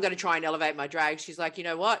 like, I'm going to try and elevate my drag. She's like, you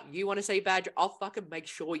know what? You want to see bad drag? I'll fucking make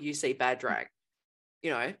sure you see bad drag.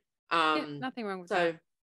 You know? Nothing wrong with that.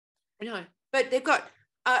 You know, but they've got,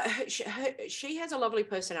 she has a lovely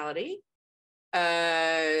personality.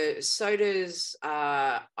 So does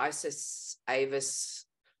Isis Avis.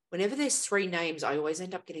 Whenever there's three names, I always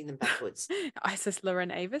end up getting them backwards. Isis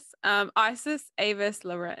Loren Avis. Isis Avis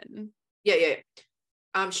Loren. Yeah.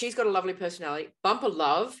 She's got a lovely personality. Bumper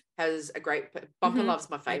Love has a great. Bumper Love's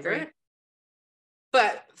my favorite,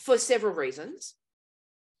 but for several reasons.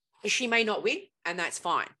 She may not win, and that's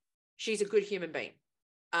fine. She's a good human being.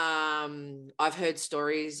 I've heard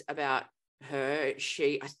stories about her.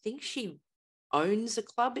 I think she owns a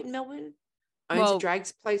club in Melbourne. Owns a drag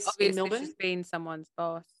place in Melbourne. She's been someone's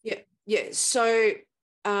boss. Yeah. So,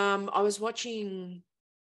 I was watching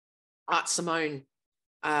Art Simone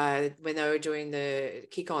when they were doing the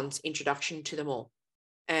kick-ons introduction to them all.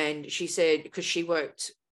 And she said, because she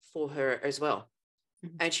worked for her as well.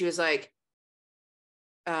 Mm-hmm. And she was like,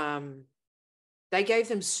 they gave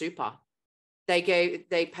them super.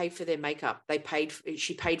 They paid for their makeup.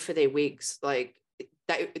 She paid for their wigs. Like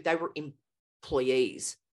they were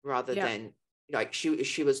employees rather than like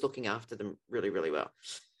she was looking after them really, really well.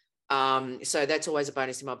 So that's always a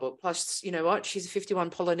bonus in my book. Plus, you know what? She's a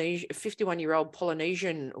 51-year-old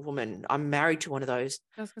Polynesian woman. I'm married to one of those.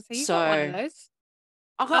 I was going to say, you got one of those.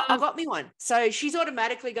 I got me one. So she's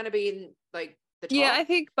automatically going to be in like the top. Yeah, I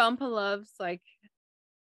think Bumper Love's like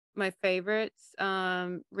my favorites.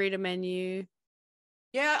 Rita Menu.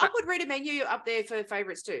 Yeah, I put Rita Menu up there for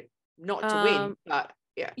favorites too. Not to win, but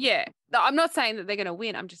yeah. Yeah. No, I'm not saying that they're going to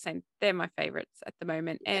win. I'm just saying they're my favorites at the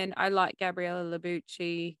moment. Yeah. And I like Gabriella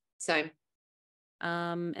Labucci. Same.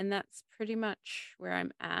 And that's pretty much where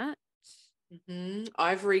I'm at. Mm-hmm.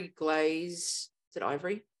 Ivory Glaze. Is it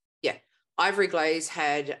Ivory? Yeah. Ivory Glaze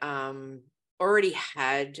had already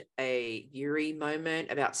had a Yuri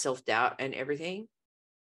moment about self-doubt and everything.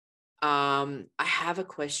 I have a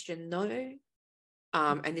question though.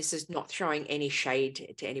 And this is not throwing any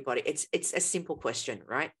shade to anybody. It's a simple question,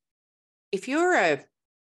 right? If you're a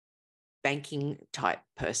banking type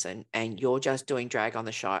person and you're just doing drag on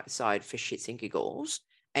the side for shits and giggles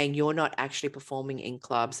and you're not actually performing in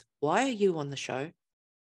clubs, why are you on the show?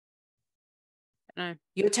 No.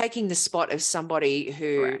 You're taking the spot of somebody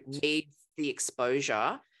who needs the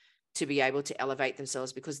exposure to be able to elevate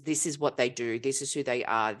themselves because this is what they do. This is who they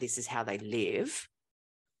are. This is how they live.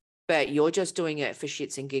 But you're just doing it for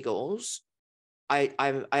shits and giggles. I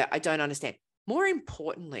don't understand. More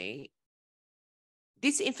importantly,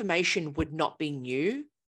 this information would not be new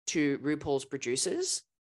to Rupauls producers.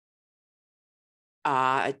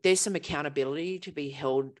 There's some accountability to be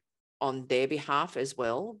held on their behalf as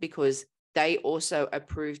well, because they also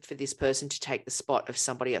approved for this person to take the spot of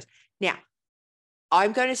somebody else. Now,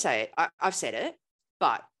 I'm going to say it. I've said it,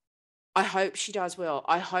 but I hope she does well.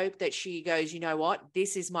 I hope that she goes, you know what?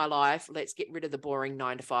 This is my life. Let's get rid of the boring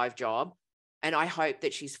 9-to-5 job. And I hope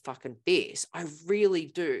that she's fucking fierce. I really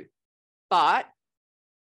do. But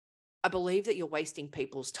I believe that you're wasting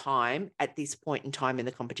people's time at this point in time in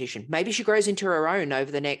the competition. Maybe she grows into her own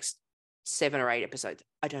over the next 7 or 8 episodes.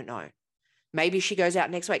 I don't know. Maybe she goes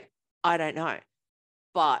out next week. I don't know.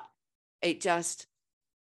 But it just,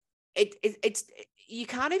 it's you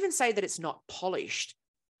can't even say that it's not polished,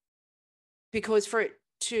 because for it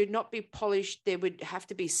to not be polished, there would have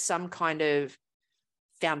to be some kind of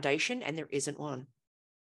foundation, and there isn't one.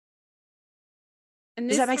 And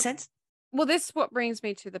Does that make sense? Well, this is what brings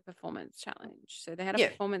me to the performance challenge. So they had a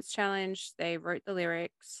performance challenge. They wrote the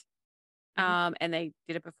lyrics, and they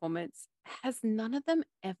did a performance. Has none of them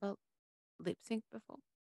ever lip synced before?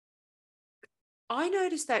 I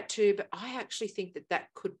noticed that too, but I actually think that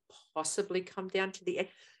could possibly come down to the end.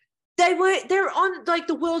 They're on like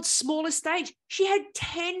the world's smallest stage. She had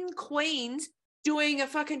 10 queens doing a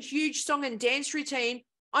fucking huge song and dance routine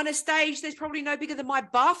on a stage that's probably no bigger than my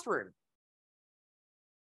bathroom.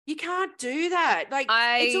 You can't do that. Like,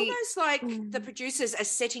 it's almost like the producers are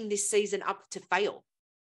setting this season up to fail.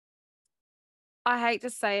 I hate to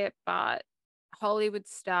say it, but Hollywood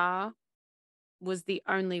Star was the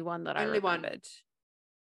only one that I remembered.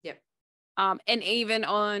 Yep. And even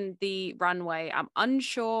on the runway, I'm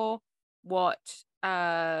unsure what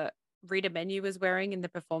Rita Menu was wearing in the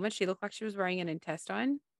performance. She looked like she was wearing an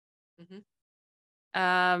intestine.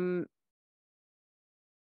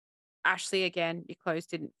 Ashley, again, your clothes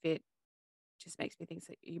didn't fit. Just makes me think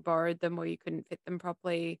that you borrowed them or you couldn't fit them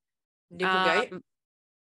properly. Nipplegate.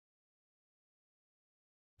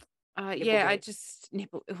 Yeah, I just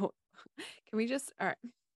nipple. Can we just? All right,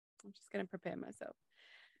 I'm just gonna prepare myself.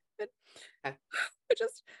 But I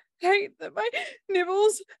just hate that my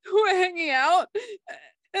nipples were hanging out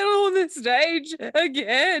and on the stage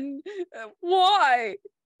again. Why?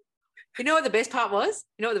 You know what the best part was?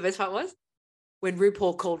 When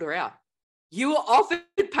RuPaul called her out. You were offered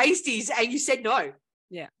pasties and you said no.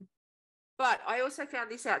 Yeah. But I also found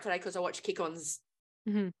this out today because I watched Kick-Ons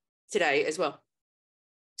today as well.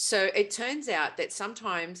 So it turns out that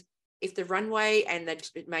sometimes if the runway and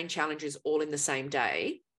the main challenge is all in the same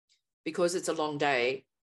day, because it's a long day,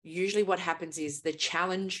 usually what happens is the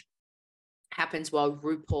challenge happens while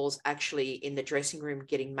RuPaul's actually in the dressing room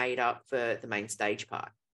getting made up for the main stage part.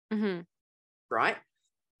 Right?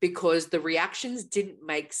 Because the reactions didn't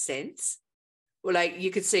make sense. Well, like you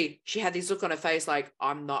could see she had this look on her face like,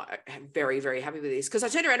 I'm not very, very happy with this. Because I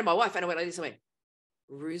turned around to my wife and I went like this, I went,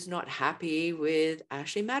 Ru's not happy with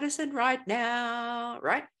Ashley Madison right now,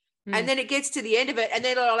 right? And then it gets to the end of it and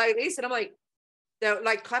they're like this, and I'm like, they're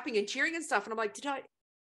like clapping and cheering and stuff. And I'm like, did I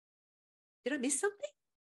miss something?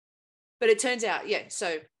 But it turns out,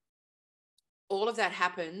 so all of that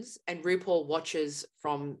happens and RuPaul watches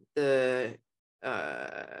from the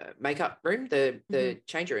makeup room, the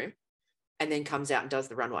change room, and then comes out and does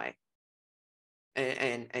the runway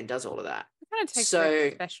and does all of that. It kind of takes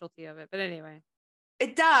the specialty of it, but anyway.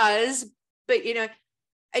 It does, but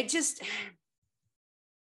it just,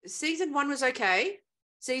 season 1 was okay.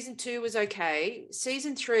 Season 2 was okay.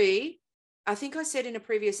 Season 3, I think I said in a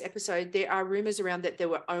previous episode, there are rumors around that they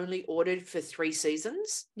were only ordered for 3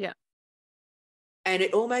 seasons. Yeah. And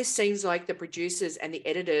it almost seems like the producers and the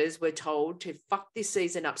editors were told to fuck this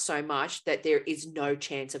season up so much that there is no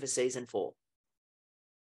chance of a season 4.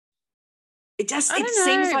 It seems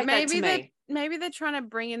like that to me. Maybe they're trying to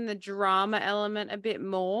bring in the drama element a bit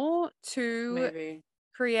more to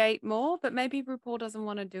create more, but maybe RuPaul doesn't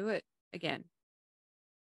want to do it again.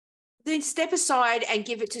 Then step aside and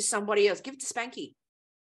give it to somebody else. Give it to Spanky.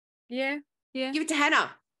 Yeah. Give it to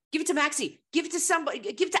Hannah. Give it to Maxie. Give it to somebody.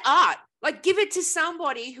 Give it to Art. Like, give it to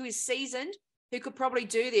somebody who is seasoned, who could probably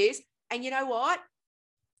do this. And you know what?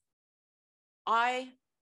 I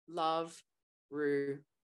love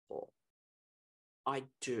RuPaul. I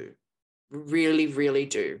do. Really, really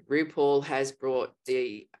do. RuPaul has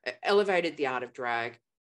elevated the art of drag.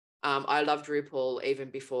 I loved RuPaul even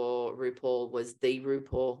before RuPaul was the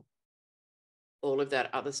RuPaul. All of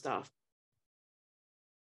that other stuff.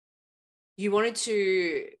 You wanted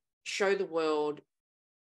to show the world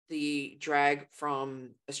the drag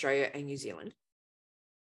from Australia and New Zealand,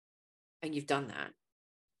 and you've done that.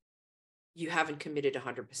 You haven't committed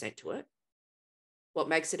 100% to it. What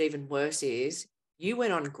makes it even worse is you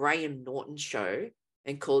went on Graham Norton's show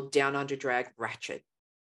and called Down Under Drag ratchet.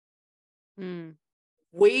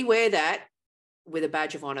 We wear that with a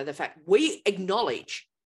badge of honor. The fact we acknowledge,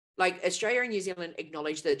 like Australia and New Zealand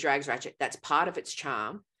acknowledge that drag's ratchet. That's part of its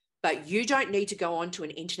charm. but you don't need to go on to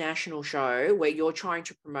an international show where you're trying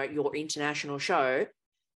to promote your international show.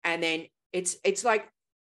 And then it's like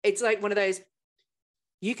one of those,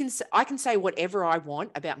 I can say whatever I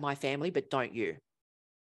want about my family, but don't you.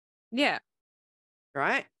 Yeah.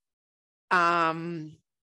 Right.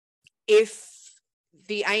 If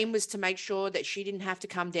the aim was to make sure that she didn't have to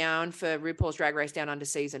come down for RuPaul's Drag Race Down Under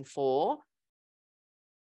season 4,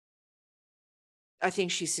 I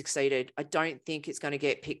think she succeeded. I don't think it's going to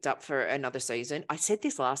get picked up for another season. I said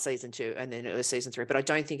this last season too, and then it was season 3, but I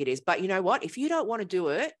don't think it is. But you know what? If you don't want to do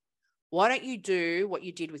it, why don't you do what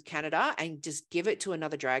you did with Canada and just give it to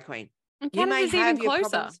another drag queen? And You may Canada's have even your closer.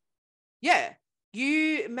 problems. Yeah.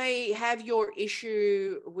 You may have your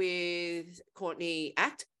issue with Courtney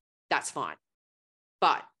Act. That's fine.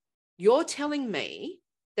 But you're telling me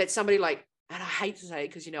that somebody like, and I hate to say it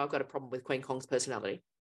because, you know, I've got a problem with Queen Kong's personality.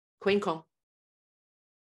 Queen Kong,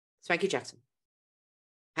 Spanky Jackson,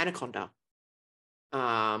 Anaconda,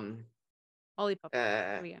 Molly Pop.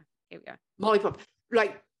 Here we go. Molly Pop,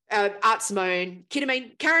 like Art Simone,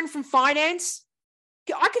 Kidamine, Karen from Finance.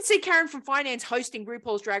 I could see Karen from Finance hosting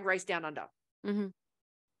RuPaul's Drag Race Down Under. Mm-hmm.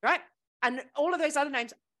 Right? And all of those other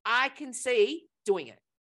names, I can see doing it.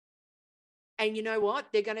 And you know what?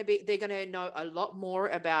 They're going to know a lot more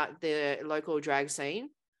about the local drag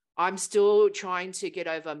scene. I'm still trying to get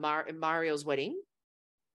over Mariel's wedding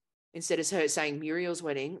instead of her saying Muriel's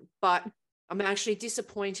wedding, but I'm actually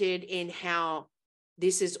disappointed in how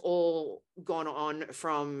this has all gone on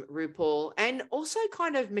from RuPaul and also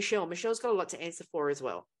kind of Michelle. Michelle's got a lot to answer for as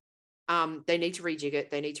well. They need to rejig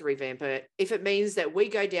it. They need to revamp it. If it means that we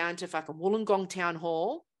go down to fucking Wollongong Town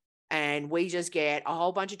Hall and we just get a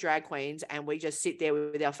whole bunch of drag queens and we just sit there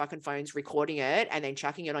with our fucking phones recording it and then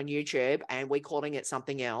chucking it on YouTube and we calling it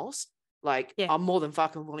something else, like, yeah. I'm more than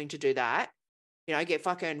fucking willing to do that. You know, get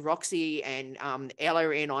fucking Roxy and Ella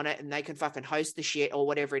in on it and they can fucking host the shit or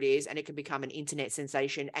whatever it is and it can become an internet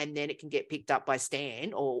sensation and then it can get picked up by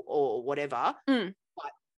Stan or whatever.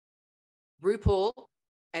 But RuPaul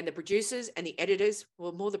and the producers and the editors,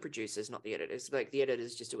 well, more the producers, not the editors. Like the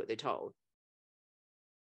editors just do what they're told.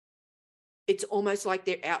 It's almost like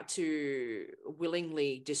they're out to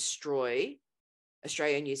willingly destroy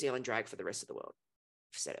Australia and New Zealand drag for the rest of the world.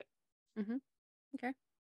 I've said it. Mm-hmm. Okay.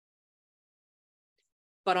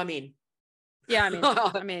 But I'm in. Yeah,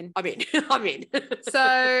 I'm in. I'm in. So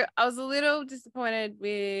I was a little disappointed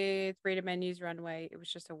with Rita Menu's runway. It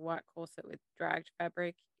was just a white corset with dragged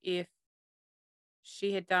fabric. If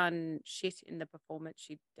she had done shit in the performance,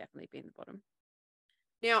 she'd definitely be in the bottom.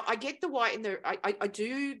 Now, I get the white and I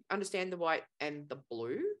do understand the white and the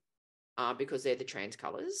blue because they're the trans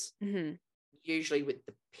colors, usually with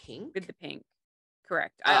the pink. With the pink,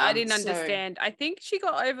 correct. I didn't understand. I think she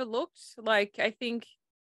got overlooked. Like, I think,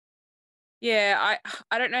 yeah,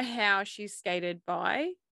 I don't know how she skated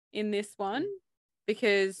by in this one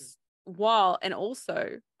because and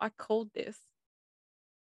also I called this.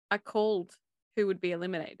 I called who would be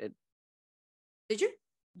eliminated. Did you?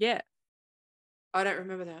 Yeah. I don't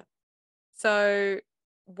remember that. So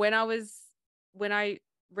when I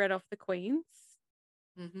read off the queens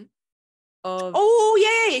of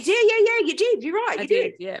you did. You're right. You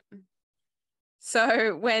did. Yeah.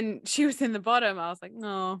 So when she was in the bottom, I was like,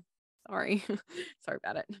 no, sorry. Sorry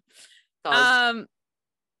about it.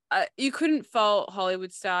 You couldn't fault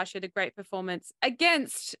Hollywood Star. She had a great performance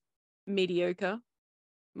against mediocre,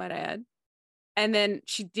 might I add. And then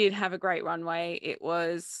she did have a great runway. It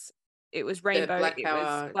was rainbow. It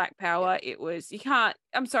was black power. Yeah. It was,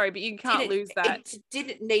 I'm sorry, but you can't lose that. It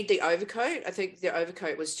didn't need the overcoat. I think the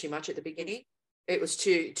overcoat was too much at the beginning. It was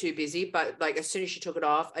too busy. But like as soon as she took it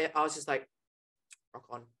off, I was just like, rock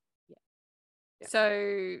on. Yeah.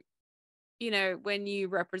 So, you know, when you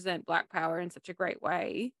represent black power in such a great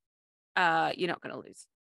way, you're not going to lose.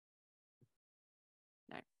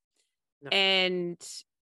 No. And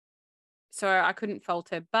so I couldn't fault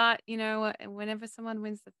her, but you know what? Whenever someone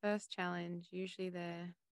wins the first challenge, usually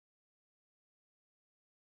they're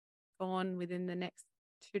gone within the next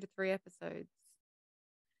 2 to 3 episodes.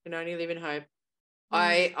 Can only live in hope.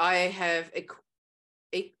 I have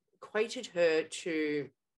equated her to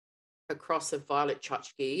a cross of Violet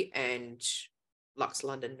Chachki and Lux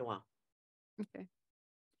London Noir. Okay.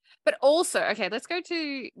 But also, okay, let's go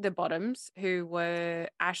to the bottoms, who were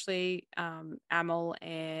Ashley, Amel,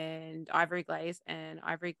 and Ivory Glaze. And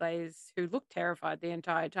Ivory Glaze, who looked terrified the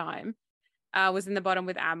entire time, was in the bottom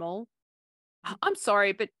with Amel. I'm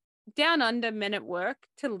sorry, but Down Under Men at Work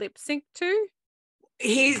to lip sync to?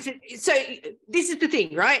 So this is the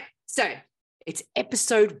thing, right? So it's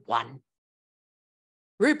episode 1.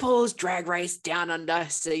 RuPaul's Drag Race Down Under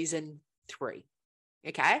season 3.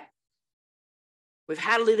 Okay. We've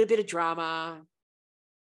had a little bit of drama.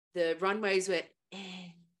 The runways were,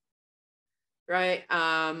 right?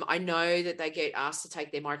 I know that they get asked to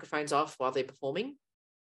take their microphones off while they're performing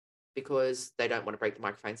because they don't want to break the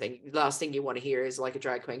microphones. And the last thing you want to hear is like a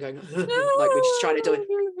drag queen going, like we're just trying to do it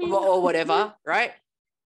or whatever, right?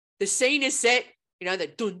 The scene is set, you know, the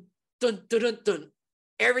dun, dun, dun, dun, dun.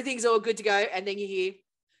 Everything's all good to go. And then you hear,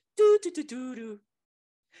 do, do, do, do, do.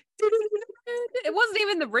 It wasn't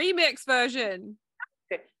even the remix version.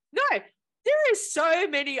 No, there are so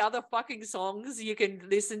many other fucking songs you can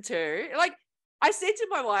listen to. Like I said to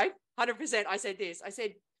my wife, 100%, I said this. I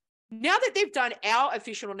said, now that they've done our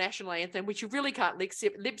official national anthem, which you really can't lip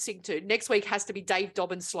sync to, next week has to be Dave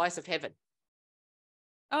Dobbin's Slice of Heaven.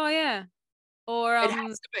 Oh, yeah. Or it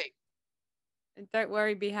has to be. Don't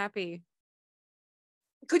Worry, Be Happy.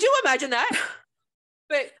 Could you imagine that?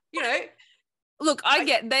 But, you know. Look,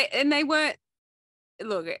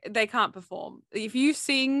 they can't perform. If you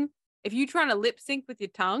you're trying to lip sync with your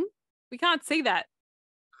tongue, we can't see that.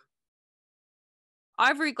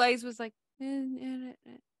 Ivory Glaze was like,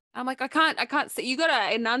 I'm like, I can't see. You got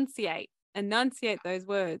to enunciate those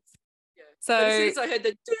words. Yeah. So as soon as I heard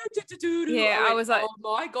the I was like, oh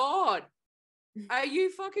my God, are you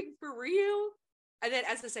fucking for real? And then,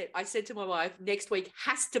 as I said to my wife, next week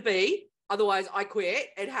has to be, otherwise I quit.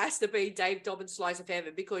 It has to be Dave Dobbin's Slice of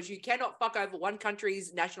Heaven because you cannot fuck over one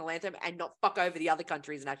country's national anthem and not fuck over the other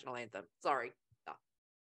country's national anthem. Sorry. No.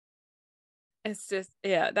 It's just,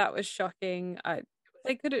 that was shocking.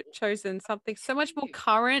 They could have chosen something so much more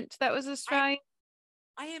current that was Australian.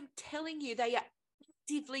 I am telling you, they are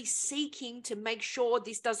actively seeking to make sure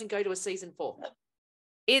this doesn't go to a season 4.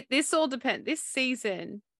 This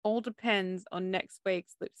season all depends on next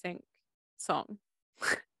week's lip sync song.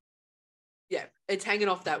 Yeah, it's hanging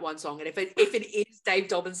off that one song. And if it is Dave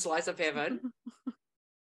Dobbin's Slice of Heaven,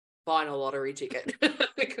 final lottery ticket.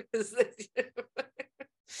 Because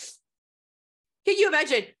Can you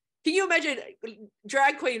imagine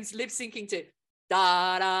drag queens lip syncing to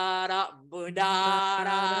da da da da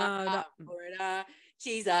da da?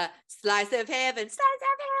 She's a slice of heaven,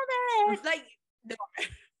 like no.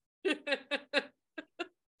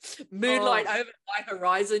 Moonlight over my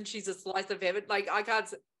horizon. She's a slice of heaven. Like I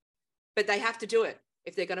can't. But they have to do it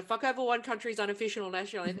if they're going to fuck over one country's unofficial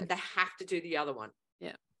national anthem. They have to do the other one.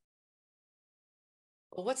 Yeah.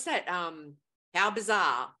 Well, what's that? How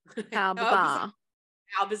bizarre! How bizarre!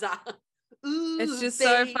 How bizarre! Ooh, it's just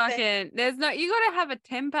so fucking. You got to have a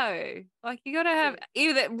tempo. Like you got to have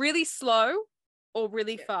either really slow or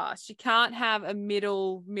really fast. You can't have a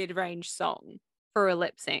mid-range song for a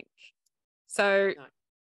lip sync. So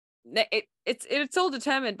it's all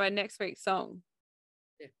determined by next week's song.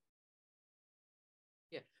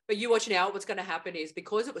 Yeah, but you watch now. What's going to happen is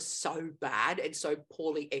because it was so bad and so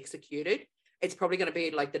poorly executed, it's probably going to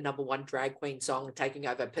be like the number one drag queen song taking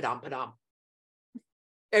over. Padum padum.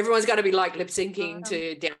 Everyone's going to be like lip syncing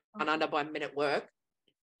to Down Under by Men at Work.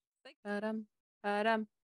 Padum padum.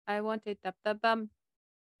 I want it up the bum.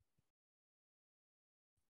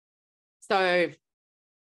 So,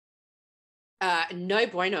 no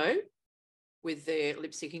bueno with the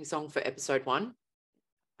lip syncing song for episode 1.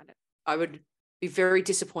 I would be very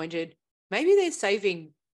disappointed. Maybe they're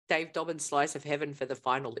saving Dave Dobbin's Slice of Heaven for the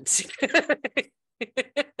final lip sync.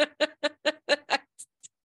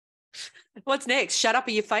 What's next? Shut up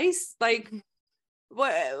in your face? Like,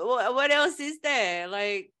 what else is there?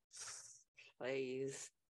 Like, please.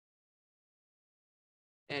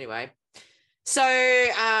 Anyway, so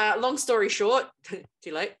long story short,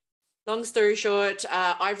 too late. Long story short,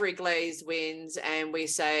 Ivory Glaze wins, and we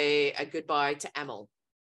say a goodbye to Amel.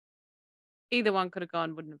 Either one could have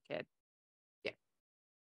gone, wouldn't have cared. Yeah.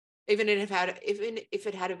 Even if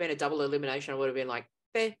it had been a double elimination, I would have been like,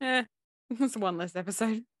 fair. It's one less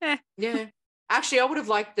episode. Yeah. Actually, I would have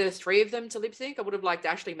liked the 3 of them to lip sync. I would have liked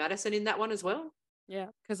Ashley Madison in that one as well. Yeah,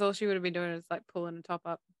 because all she would have been doing is like pulling a top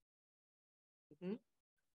up. Mm-hmm.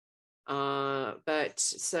 But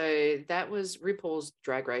so that was RuPaul's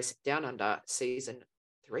Drag Race Down Under season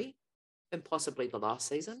 3, and possibly the last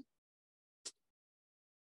season.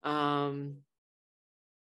 I'm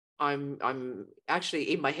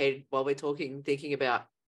actually in my head while we're talking, thinking about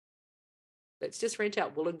let's just rent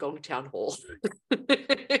out Wollongong Town Hall.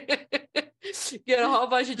 Get a whole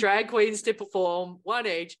bunch of drag queens to perform, one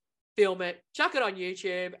each, film it, chuck it on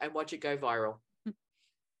YouTube, and watch it go viral.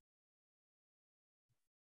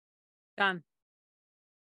 Done.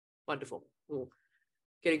 Wonderful. We'll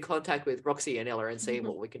get in contact with Roxy and Ella and see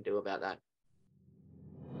what we can do about that.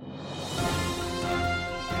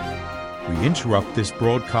 We interrupt this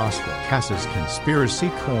broadcast for Cass's Conspiracy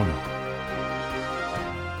Corner.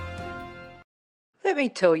 Let me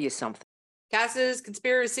tell you something. Cass's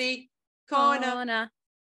Conspiracy Corner. Corner.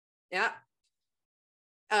 Yeah.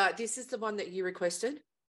 This is the one that you requested.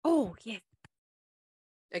 Oh, yes.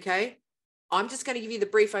 Okay. I'm just going to give you the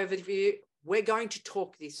brief overview. We're going to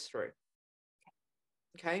talk this through.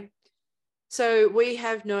 Okay. So we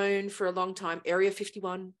have known for a long time Area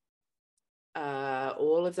 51,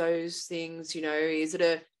 all of those things, you know, is it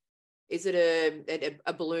a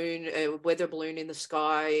balloon, a weather balloon in the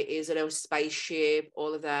sky? Is it a spaceship?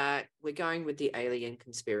 All of that. We're going with the alien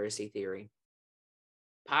conspiracy theory.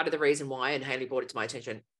 Part of the reason why, and Hailey brought it to my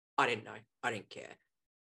attention, I didn't know. I didn't care.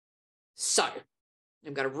 So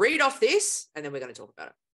I'm going to read off this and then we're going to talk about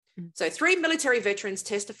it. So 3 military veterans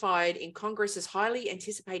testified in Congress's highly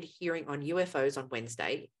anticipated hearing on UFOs on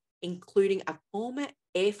Wednesday, including a former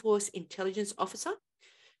Air Force intelligence officer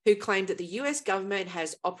who claimed that the US government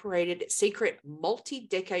has operated a secret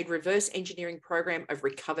multi-decade reverse engineering program of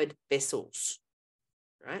recovered vessels,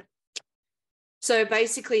 right? So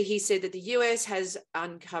basically he said that the US has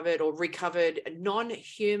uncovered or recovered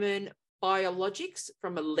non-human biologics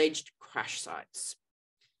from alleged crash sites.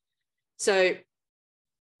 So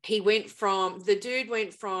the dude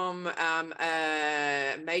went from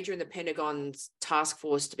a major in the Pentagon's task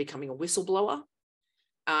force to becoming a whistleblower.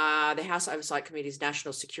 The House Oversight Committee's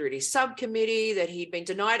National Security Subcommittee, that he'd been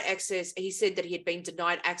denied access. He said that he had been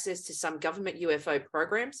denied access to some government UFO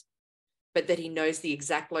programs, but that he knows the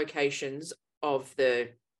exact locations of the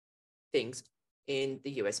things in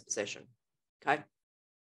the US possession. Okay.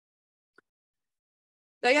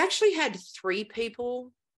 They actually had 3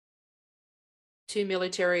 people, 2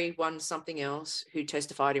 military, 1 something else, who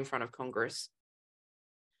testified in front of Congress.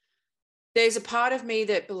 There's a part of me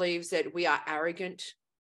that believes that we are arrogant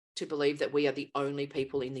to believe that we are the only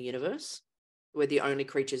people in the universe. We're the only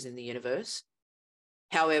creatures in the universe.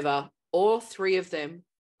 However, all 3 of them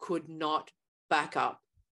could not back up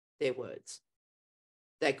their words.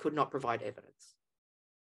 They could not provide evidence.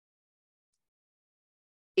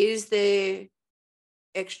 Is there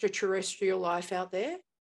extraterrestrial life out there?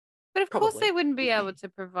 But of course Probably. they wouldn't be able to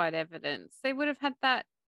provide evidence. They would have had that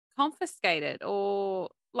confiscated, or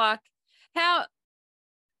like how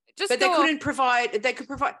just But they couldn't provide, they could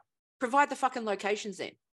provide the fucking locations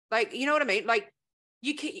then. Like, you know what I mean? Like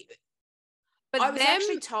you can, but I was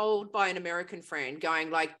actually told by an American friend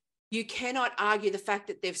going like, you cannot argue the fact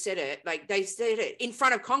that they've said it. Like they said it in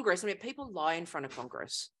front of Congress. I mean, people lie in front of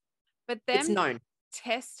Congress. But it's them known.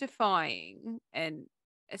 Testifying and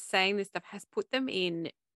saying this stuff has put them in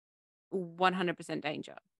 100%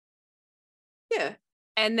 danger. Yeah.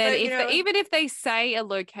 And then But, even if they say a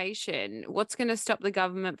location, what's going to stop the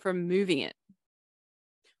government from moving it?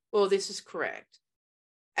 Well, this is correct.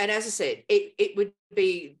 And as I said, it would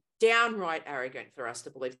be downright arrogant for us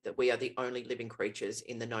to believe that we are the only living creatures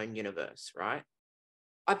in the known universe, right?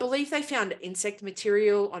 I believe they found insect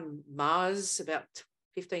material on Mars about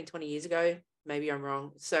 15, 20 years ago. Maybe I'm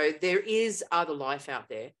wrong. So there is other life out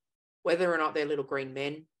there. Whether or not they're little green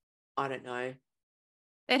men, I don't know.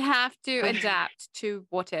 They'd have to adapt to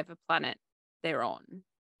whatever planet they're on.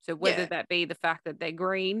 So whether that be the fact that they're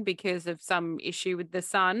green because of some issue with the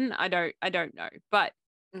sun, I don't know. But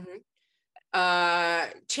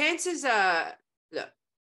chances are, look,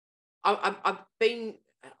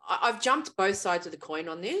 I've jumped both sides of the coin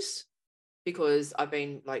on this because I've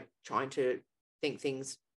been like trying to think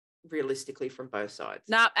things realistically from both sides.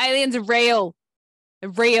 Nah, aliens are real. They're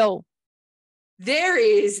real. There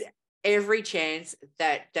is every chance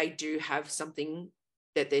that they do have something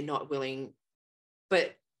that they're not willing,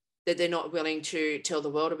 to tell the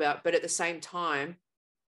world about. But at the same time,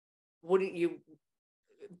 wouldn't you,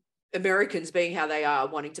 Americans being how they are,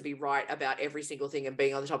 wanting to be right about every single thing and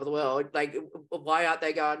being on the top of the world, like why aren't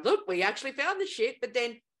they going, look, we actually found the shit? But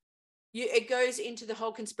then it goes into the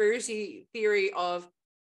whole conspiracy theory of,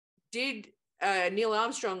 did Neil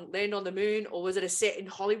Armstrong land on the moon, or was it a set in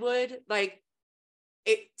Hollywood? Like,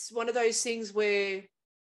 it's one of those things where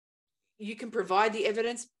you can provide the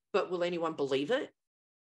evidence, but will anyone believe it?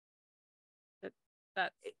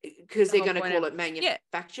 That's because they're going to call it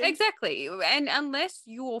manufactured. Yeah, exactly. And unless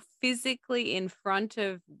you're physically in front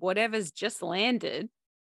of whatever's just landed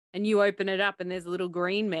and you open it up and there's a little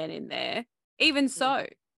green man in there, even so,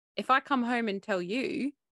 if I come home and tell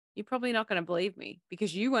you, you're probably not going to believe me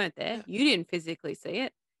because you weren't there. Yeah. You didn't physically see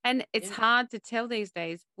it. And it's hard to tell these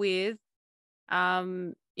days with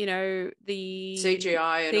the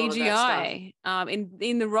CGI and all of that stuff.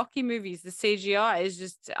 In the Rocky movies, the CGI is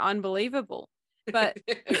just unbelievable. But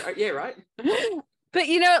yeah, right. But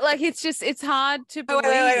you know, like it's hard to Oh, believe.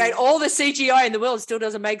 wait. All the CGI in the world still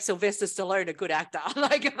doesn't make Sylvester Stallone a good actor.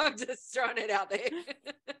 Like, I'm just throwing it out there.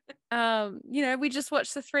 You know, we just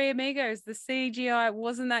watched the Three Amigos. The CGI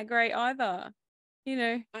wasn't that great either. You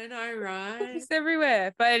know, I know, right? it's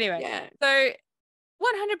everywhere. But anyway, Yeah. so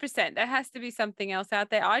 100%, there has to be something else out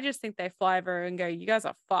there. I just think they fly over and go, "You guys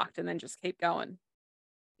are fucked," and then just keep going.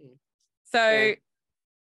 So. Yeah.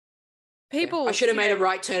 People, I should have made a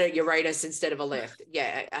right turn at Uranus instead of a left.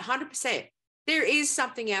 Yeah, 100%. There is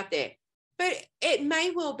something out there, but it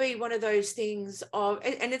may well be one of those things of,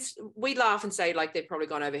 and we laugh and say like they've probably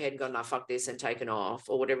gone overhead and gone, "No, fuck this," and taken off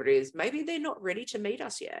or whatever it is. Maybe they're not ready to meet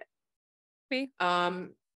us yet.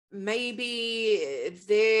 Maybe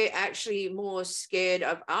they're actually more scared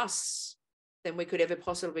of us than we could ever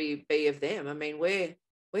possibly be of them. I mean, we're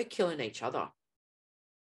killing each other.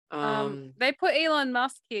 They put Elon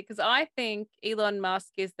Musk here because I think Elon Musk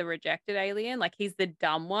is the rejected alien. Like, he's the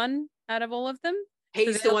dumb one out of all of them.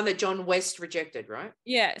 He's the one that John West rejected, right?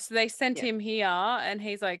 Yeah. So they sent him here and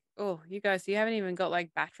he's like, "Oh, you guys, you haven't even got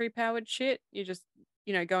like battery powered shit. You're just,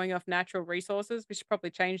 you know, going off natural resources. We should probably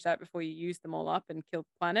change that before you use them all up and kill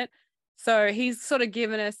the planet." So he's sort of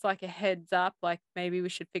given us like a heads up, like maybe we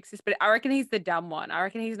should fix this. But I reckon he's the dumb one. I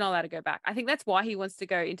reckon he's not allowed to go back. I think that's why he wants to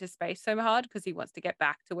go into space so hard, because he wants to get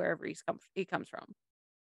back to wherever he comes from.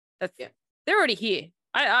 They're already here.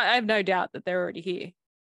 I have no doubt that they're already here.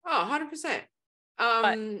 Oh, 100%.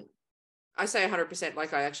 I say 100%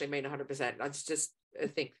 like I actually mean 100%. That's just a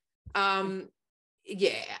thing.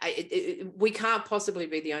 We can't possibly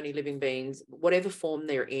be the only living beings, whatever form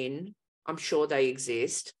they're in. I'm sure they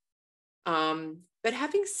exist. But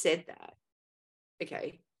having said that,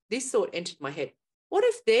 okay, this thought entered my head. What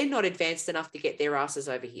if they're not advanced enough to get their asses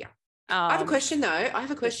over here? I have a question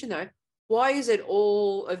though. Why is it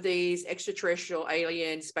all of these extraterrestrial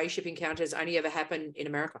alien spaceship encounters only ever happen in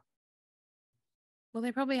America? Well,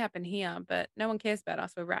 they probably happen here, but no one cares about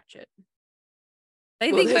us. We're ratchet.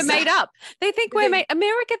 They think we're made up. They think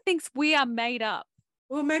America thinks we are made up.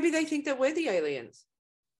 Well, maybe they think that we're the aliens.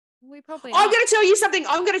 We probably I'm going to tell you something.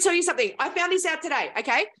 I found this out today.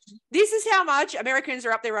 Okay. This is how much Americans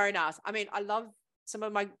are up their own ass. I mean, I love some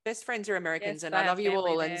of my best friends are Americans, and I love you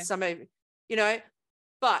all. And some of, you know,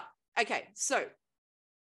 but okay. So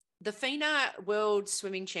the FINA World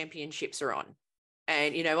Swimming Championships are on.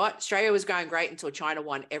 And you know what? Australia was going great until China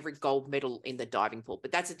won every gold medal in the diving pool.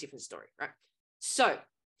 But that's a different story, right? So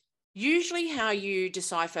usually how you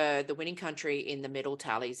decipher the winning country in the medal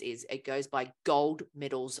tallies is it goes by gold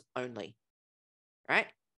medals only, right?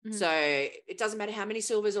 Mm-hmm. So it doesn't matter how many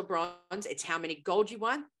silvers or bronze, it's how many gold you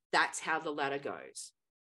won. That's how the ladder goes,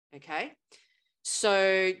 okay?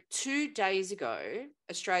 So 2 days ago,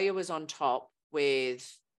 Australia was on top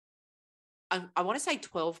with, I want to say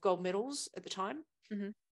 12 gold medals at the time.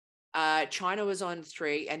 Mm-hmm. China was on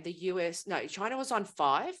 3 and the US, no, China was on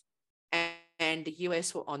 5 and the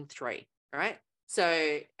US were on 3, right? So,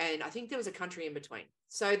 and I think there was a country in between.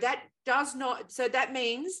 So that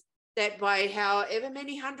means that by however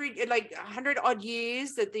many 100 odd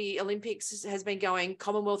years that the Olympics has been going,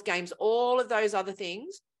 Commonwealth Games, all of those other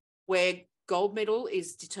things where gold medal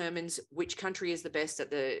determines which country is the best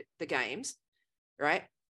at the games, right?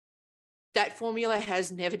 That formula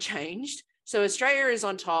has never changed. So Australia is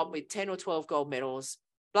on top with 10 or 12 gold medals,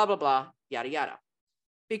 blah, blah, blah, yada, yada.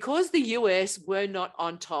 Because the US were not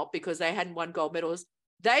on top because they hadn't won gold medals,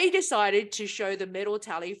 they decided to show the medal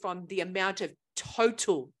tally from the amount of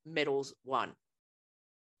total medals won,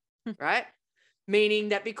 right? Meaning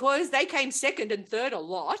that because they came second and third a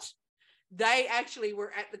lot, they actually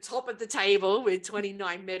were at the top of the table with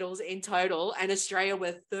 29 medals in total, and Australia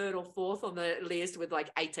were third or fourth on the list with like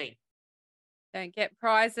 18. Don't get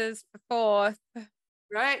prizes for fourth.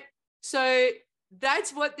 Right? So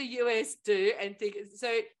that's what the US do and think.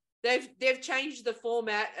 So they've changed the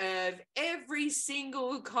format of every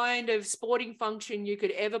single kind of sporting function you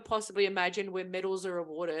could ever possibly imagine where medals are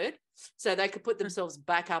awarded, so they could put themselves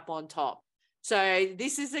back up on top. So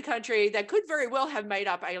this is a country that could very well have made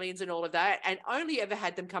up aliens and all of that and only ever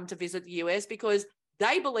had them come to visit the US because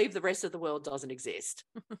they believe the rest of the world doesn't exist.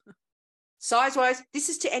 Size-wise, this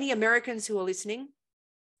is to any Americans who are listening.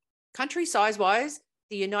 Country size-wise,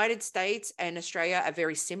 the United States and Australia are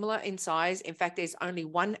very similar in size. In fact, there's only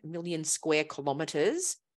 1 million square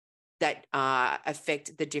kilometers that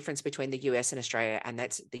affect the difference between the US and Australia, and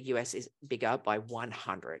that's the US is bigger by 1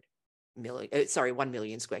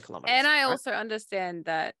 million square kilometers. And I also understand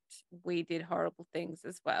that we did horrible things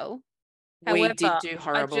as well. We did do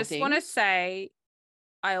horrible things. I just want to say,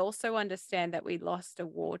 I also understand that we lost a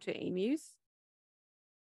war to emus.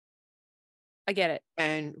 I get it.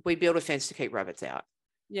 And we build a fence to keep rabbits out.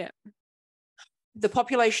 Yeah. The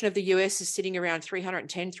population of the US is sitting around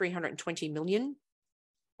 310, 320 million.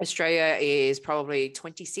 Australia is probably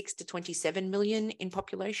 26 to 27 million in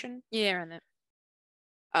population. Yeah, around that.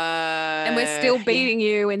 And we're still beating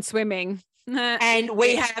you in swimming. And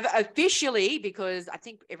we have officially, because I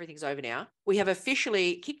think everything's over now, we have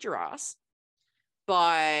officially kicked your ass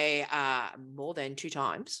by more than 2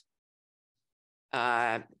 times.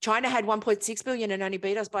 China had 1.6 billion and only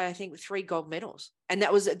beat us by, I think, 3 gold medals. And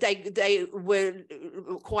that was, they were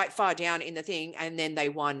quite far down in the thing, and then they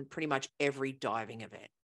won pretty much every diving event.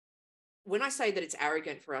 When I say that it's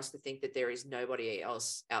arrogant for us to think that there is nobody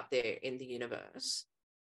else out there in the universe,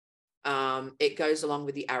 it goes along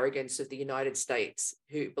with the arrogance of the United States,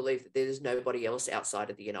 who believe that there's nobody else outside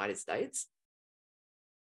of the United States.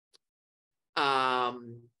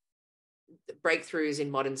 Breakthroughs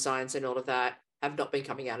in modern science and all of that have not been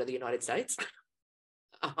coming out of the United States.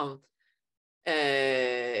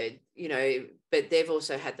 You know, but they've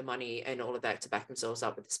also had the money and all of that to back themselves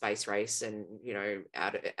up with the space race and, you know,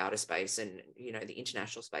 outer space and, you know, the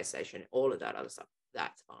International Space Station, all of that other stuff.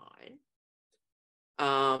 That's fine.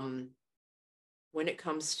 When it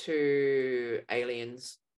comes to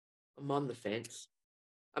aliens, I'm on the fence.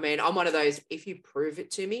 I mean, I'm one of those, if you prove it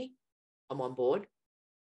to me, I'm on board.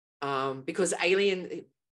 Because okay,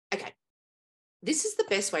 this is the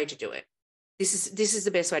best way to do it. This is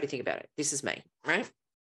the best way to think about it. This is me, right?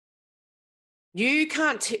 You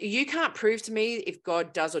can't prove to me if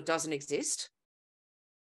God does or doesn't exist,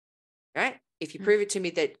 right? If you prove it to me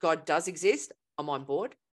that God does exist, I'm on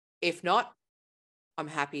board. If not, I'm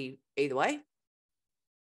happy either way.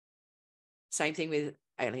 Same thing with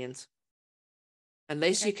aliens.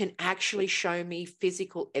 Unless you can actually show me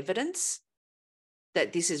physical evidence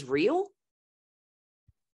that this is real,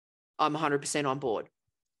 I'm 100% on board.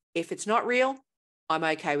 If it's not real, I'm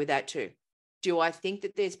okay with that too. Do I think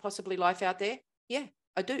that there's possibly life out there? Yeah,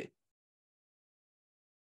 I do.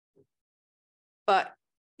 But,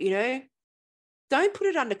 you know, don't put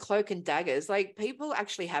it under cloak and daggers. Like, people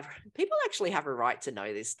actually have a right to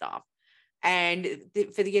know this stuff. And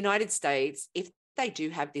for the United States, if they do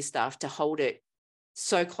have this stuff, to hold it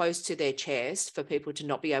so close to their chest for people to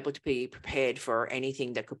not be able to be prepared for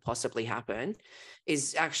anything that could possibly happen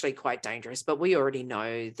is actually quite dangerous. But we already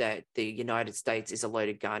know that the United States is a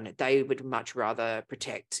loaded gun. They would much rather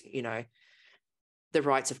protect, you know, the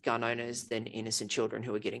rights of gun owners than innocent children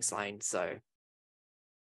who are getting slain. So,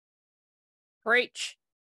 preach.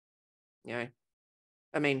 You know,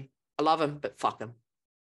 I mean, I love them, but fuck them.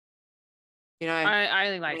 You know, I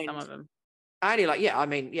only like some of them. I only like, yeah, I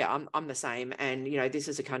mean, yeah, I'm the same. And, you know, this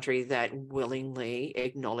is a country that willingly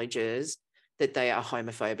acknowledges that they are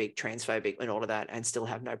homophobic, transphobic, and all of that, and still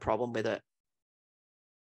have no problem with it.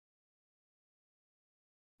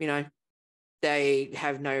 You know, they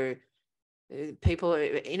have no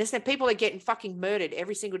innocent people are getting fucking murdered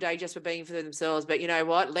every single day just for being for themselves. But you know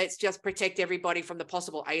what? Let's just protect everybody from the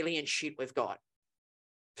possible alien shit we've got.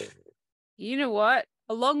 You know what?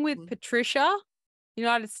 Along with Patricia,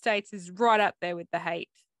 United States is right up there with the hate.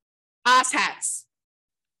 Ass hats.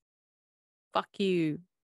 Fuck you,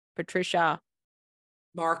 Patricia.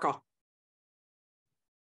 Marker.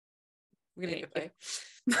 We're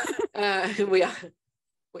gonna we are.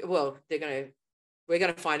 Well, we're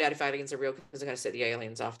gonna find out if aliens are real because they're gonna set the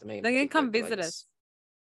aliens after me. They're gonna come visit us.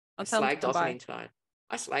 I slagged off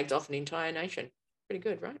an entire nation. Pretty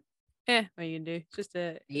good, right? Yeah, what are you gonna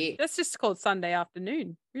do? That's just called Sunday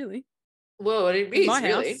afternoon, really. Well, it is my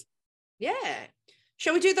really. house. Yeah.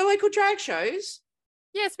 Shall we do the local drag shows?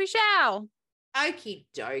 Yes, we shall. Okie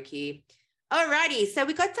dokie. Alrighty, so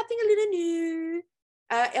we got something a little new.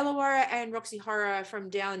 Illawarra and Roxy Horror from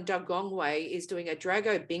down Dugong Way is doing a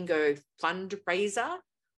Drago Bingo fundraiser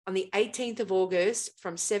on the 18th of August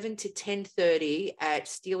from 7 to 10:30 at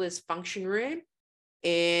Steelers Function Room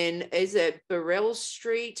in, is it Burrell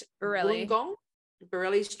Street, Wollongong?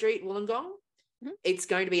 Borelli Street, Wollongong. Mm-hmm. It's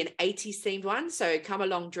going to be an 80s themed one, so come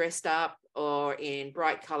along dressed up or in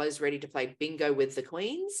bright colours, ready to play bingo with the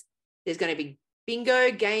queens. There's going to be bingo,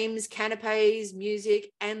 games, canapes,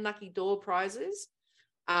 music, and lucky door prizes.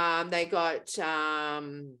 They got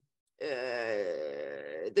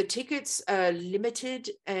the tickets are limited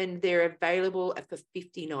and they're available for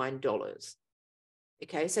 $59.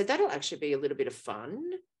 Okay, so that'll actually be a little bit of fun.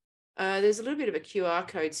 There's a little bit of a QR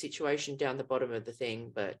code situation down the bottom of the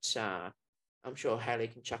thing, but I'm sure Hailey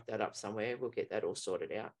can chuck that up somewhere. We'll get that all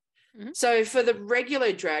sorted out. Mm-hmm. So for the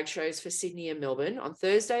regular drag shows for Sydney and Melbourne, on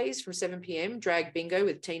Thursdays from 7 p.m, drag bingo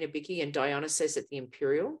with Tina Bicky and Dionysus at the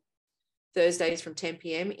Imperial. Thursdays from 10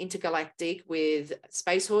 p.m. Intergalactic with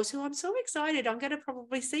Space Horse, who I'm so excited I'm going to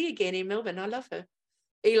probably see again in Melbourne. I love her.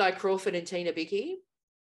 Eli Crawford and Tina Bickey.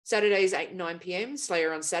 Saturdays, 8 and 9 p.m.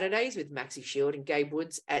 Slayer on Saturdays with Maxie Shield and Gabe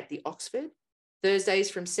Woods at the Oxford. Thursdays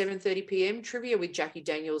from 7:30 p.m. Trivia with Jackie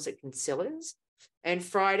Daniels at Concealers. And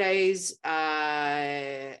Fridays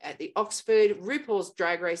at the Oxford, Rupauls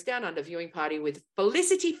Drag Race Down Under viewing party with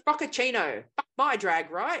Felicity Froccaccino. Fuck my drag,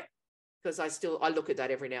 right? Because I look at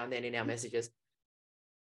that every now and then in our messages.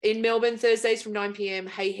 In Melbourne, Thursdays from 9 p.m.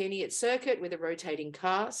 Hey Henny at Circuit with a rotating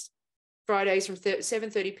cast. Fridays from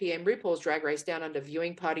 7:30 p.m. Rupauls Drag Race Down Under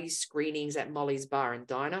viewing parties, screenings at Molly's Bar and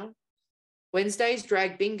Diner. Wednesdays,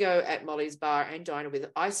 Drag Bingo at Molly's Bar and Diner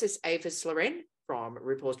with Isis Avis Loren from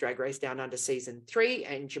RuPaul's Drag Race Down Under Season 3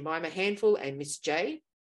 and Jemima Handful and Miss J.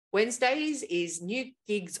 Wednesdays is New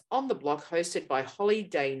Gigs on the Block hosted by Holly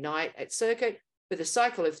Day Night at Circuit with a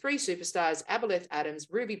cycle of 3 superstars, Aboleth Adams,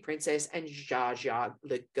 Ruby Princess and Zsa Zsa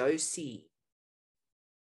Lugosi.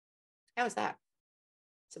 How was that?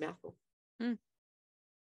 It's a mouthful.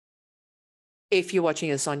 If you're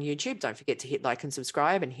watching us on YouTube, don't forget to hit like and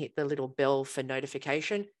subscribe and hit the little bell for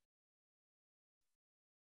notification.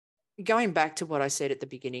 Going back to what I said at the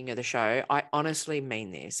beginning of the show, I honestly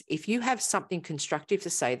mean this. If you have something constructive to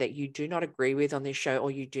say that you do not agree with on this show or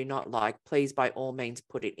you do not like, please, by all means,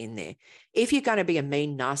 put it in there. If you're going to be a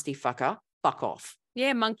mean, nasty fucker, fuck off.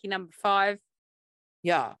 Yeah, monkey number 5.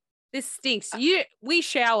 Yeah. This stinks. We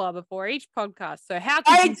shower before each podcast, so how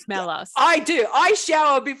can you smell us? I do. I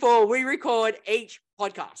shower before we record each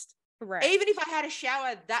podcast. Correct. Even if I had a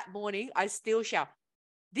shower that morning, I still shower.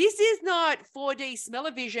 This is not 4D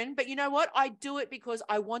smell-o-vision, but you know what? I do it because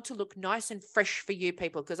I want to look nice and fresh for you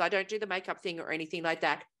people because I don't do the makeup thing or anything like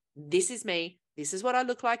that. This is me. This is what I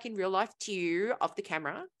look like in real life to you off the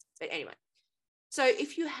camera. But anyway, so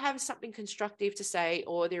if you have something constructive to say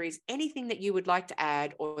or there is anything that you would like to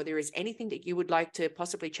add or there is anything that you would like to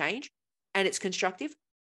possibly change and it's constructive,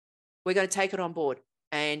 we're going to take it on board.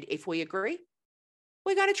 And if we agree,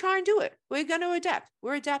 we're going to try and do it. We're going to adapt.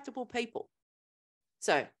 We're adaptable people.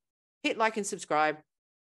 So hit like and subscribe.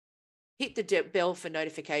 Hit the bell for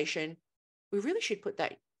notification. We really should put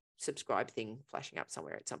that subscribe thing flashing up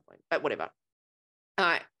somewhere at some point, but whatever.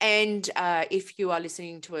 And if you are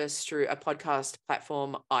listening to us through a podcast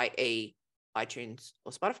platform, i.e. iTunes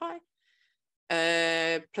or Spotify,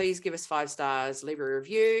 please give us 5 stars, leave a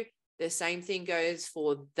review. The same thing goes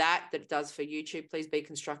for that it does for YouTube. Please be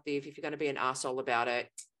constructive. If you're going to be an arsehole about it,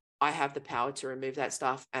 I have the power to remove that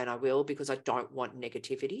stuff and I will because I don't want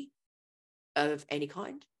negativity of any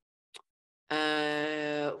kind.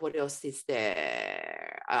 What else is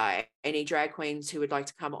there? Any drag queens who would like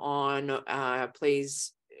to come on,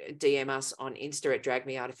 please DM us on Insta at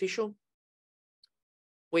DragMeOutOfficial.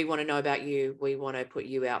 We want to know about you. We want to put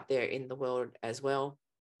you out there in the world as well.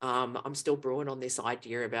 I'm still brewing on this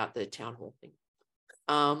idea about the town hall thing.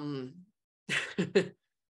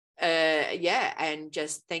 Yeah, and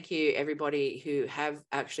just thank you everybody who have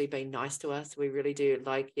actually been nice to us. We really do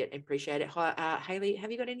like it and appreciate it. Hailey,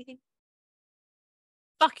 have you got anything?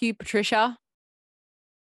 Fuck you, Patricia.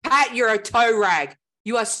 Pat, you're a toe rag.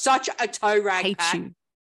 You are such a toe rag. Hate Pat. you.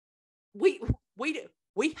 We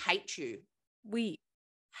hate you. We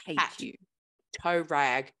hate Pat, you. Toe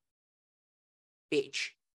rag. Bitch.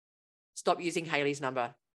 Stop using Hailey's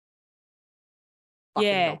number.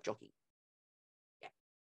 Fucking dog jockey. Yeah.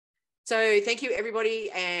 So thank you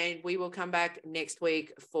everybody, and we will come back next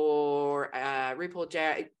week for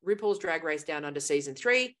RuPaul's Drag Race Down Under Season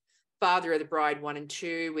 3. Father of the Bride 1 and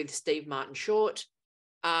 2 with Steve Martin Short.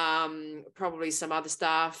 Probably some other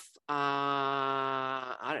stuff.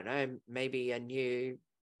 I don't know, maybe a new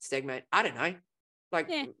segment. I don't know.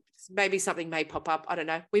 Maybe something may pop up. I don't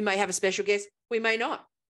know. We may have a special guest. We may not.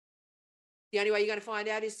 The only way you're going to find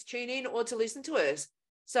out is to tune in or to listen to us.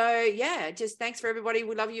 So, yeah, just thanks for everybody.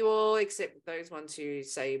 We love you all, except those ones who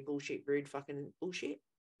say bullshit, rude fucking bullshit.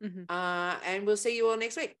 Mm-hmm. And we'll see you all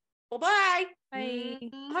next week. Bye-bye. Bye.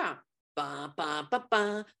 Mwah. Ba ba ba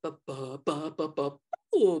ba ba ba ba ba ba ba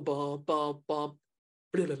ba ba ba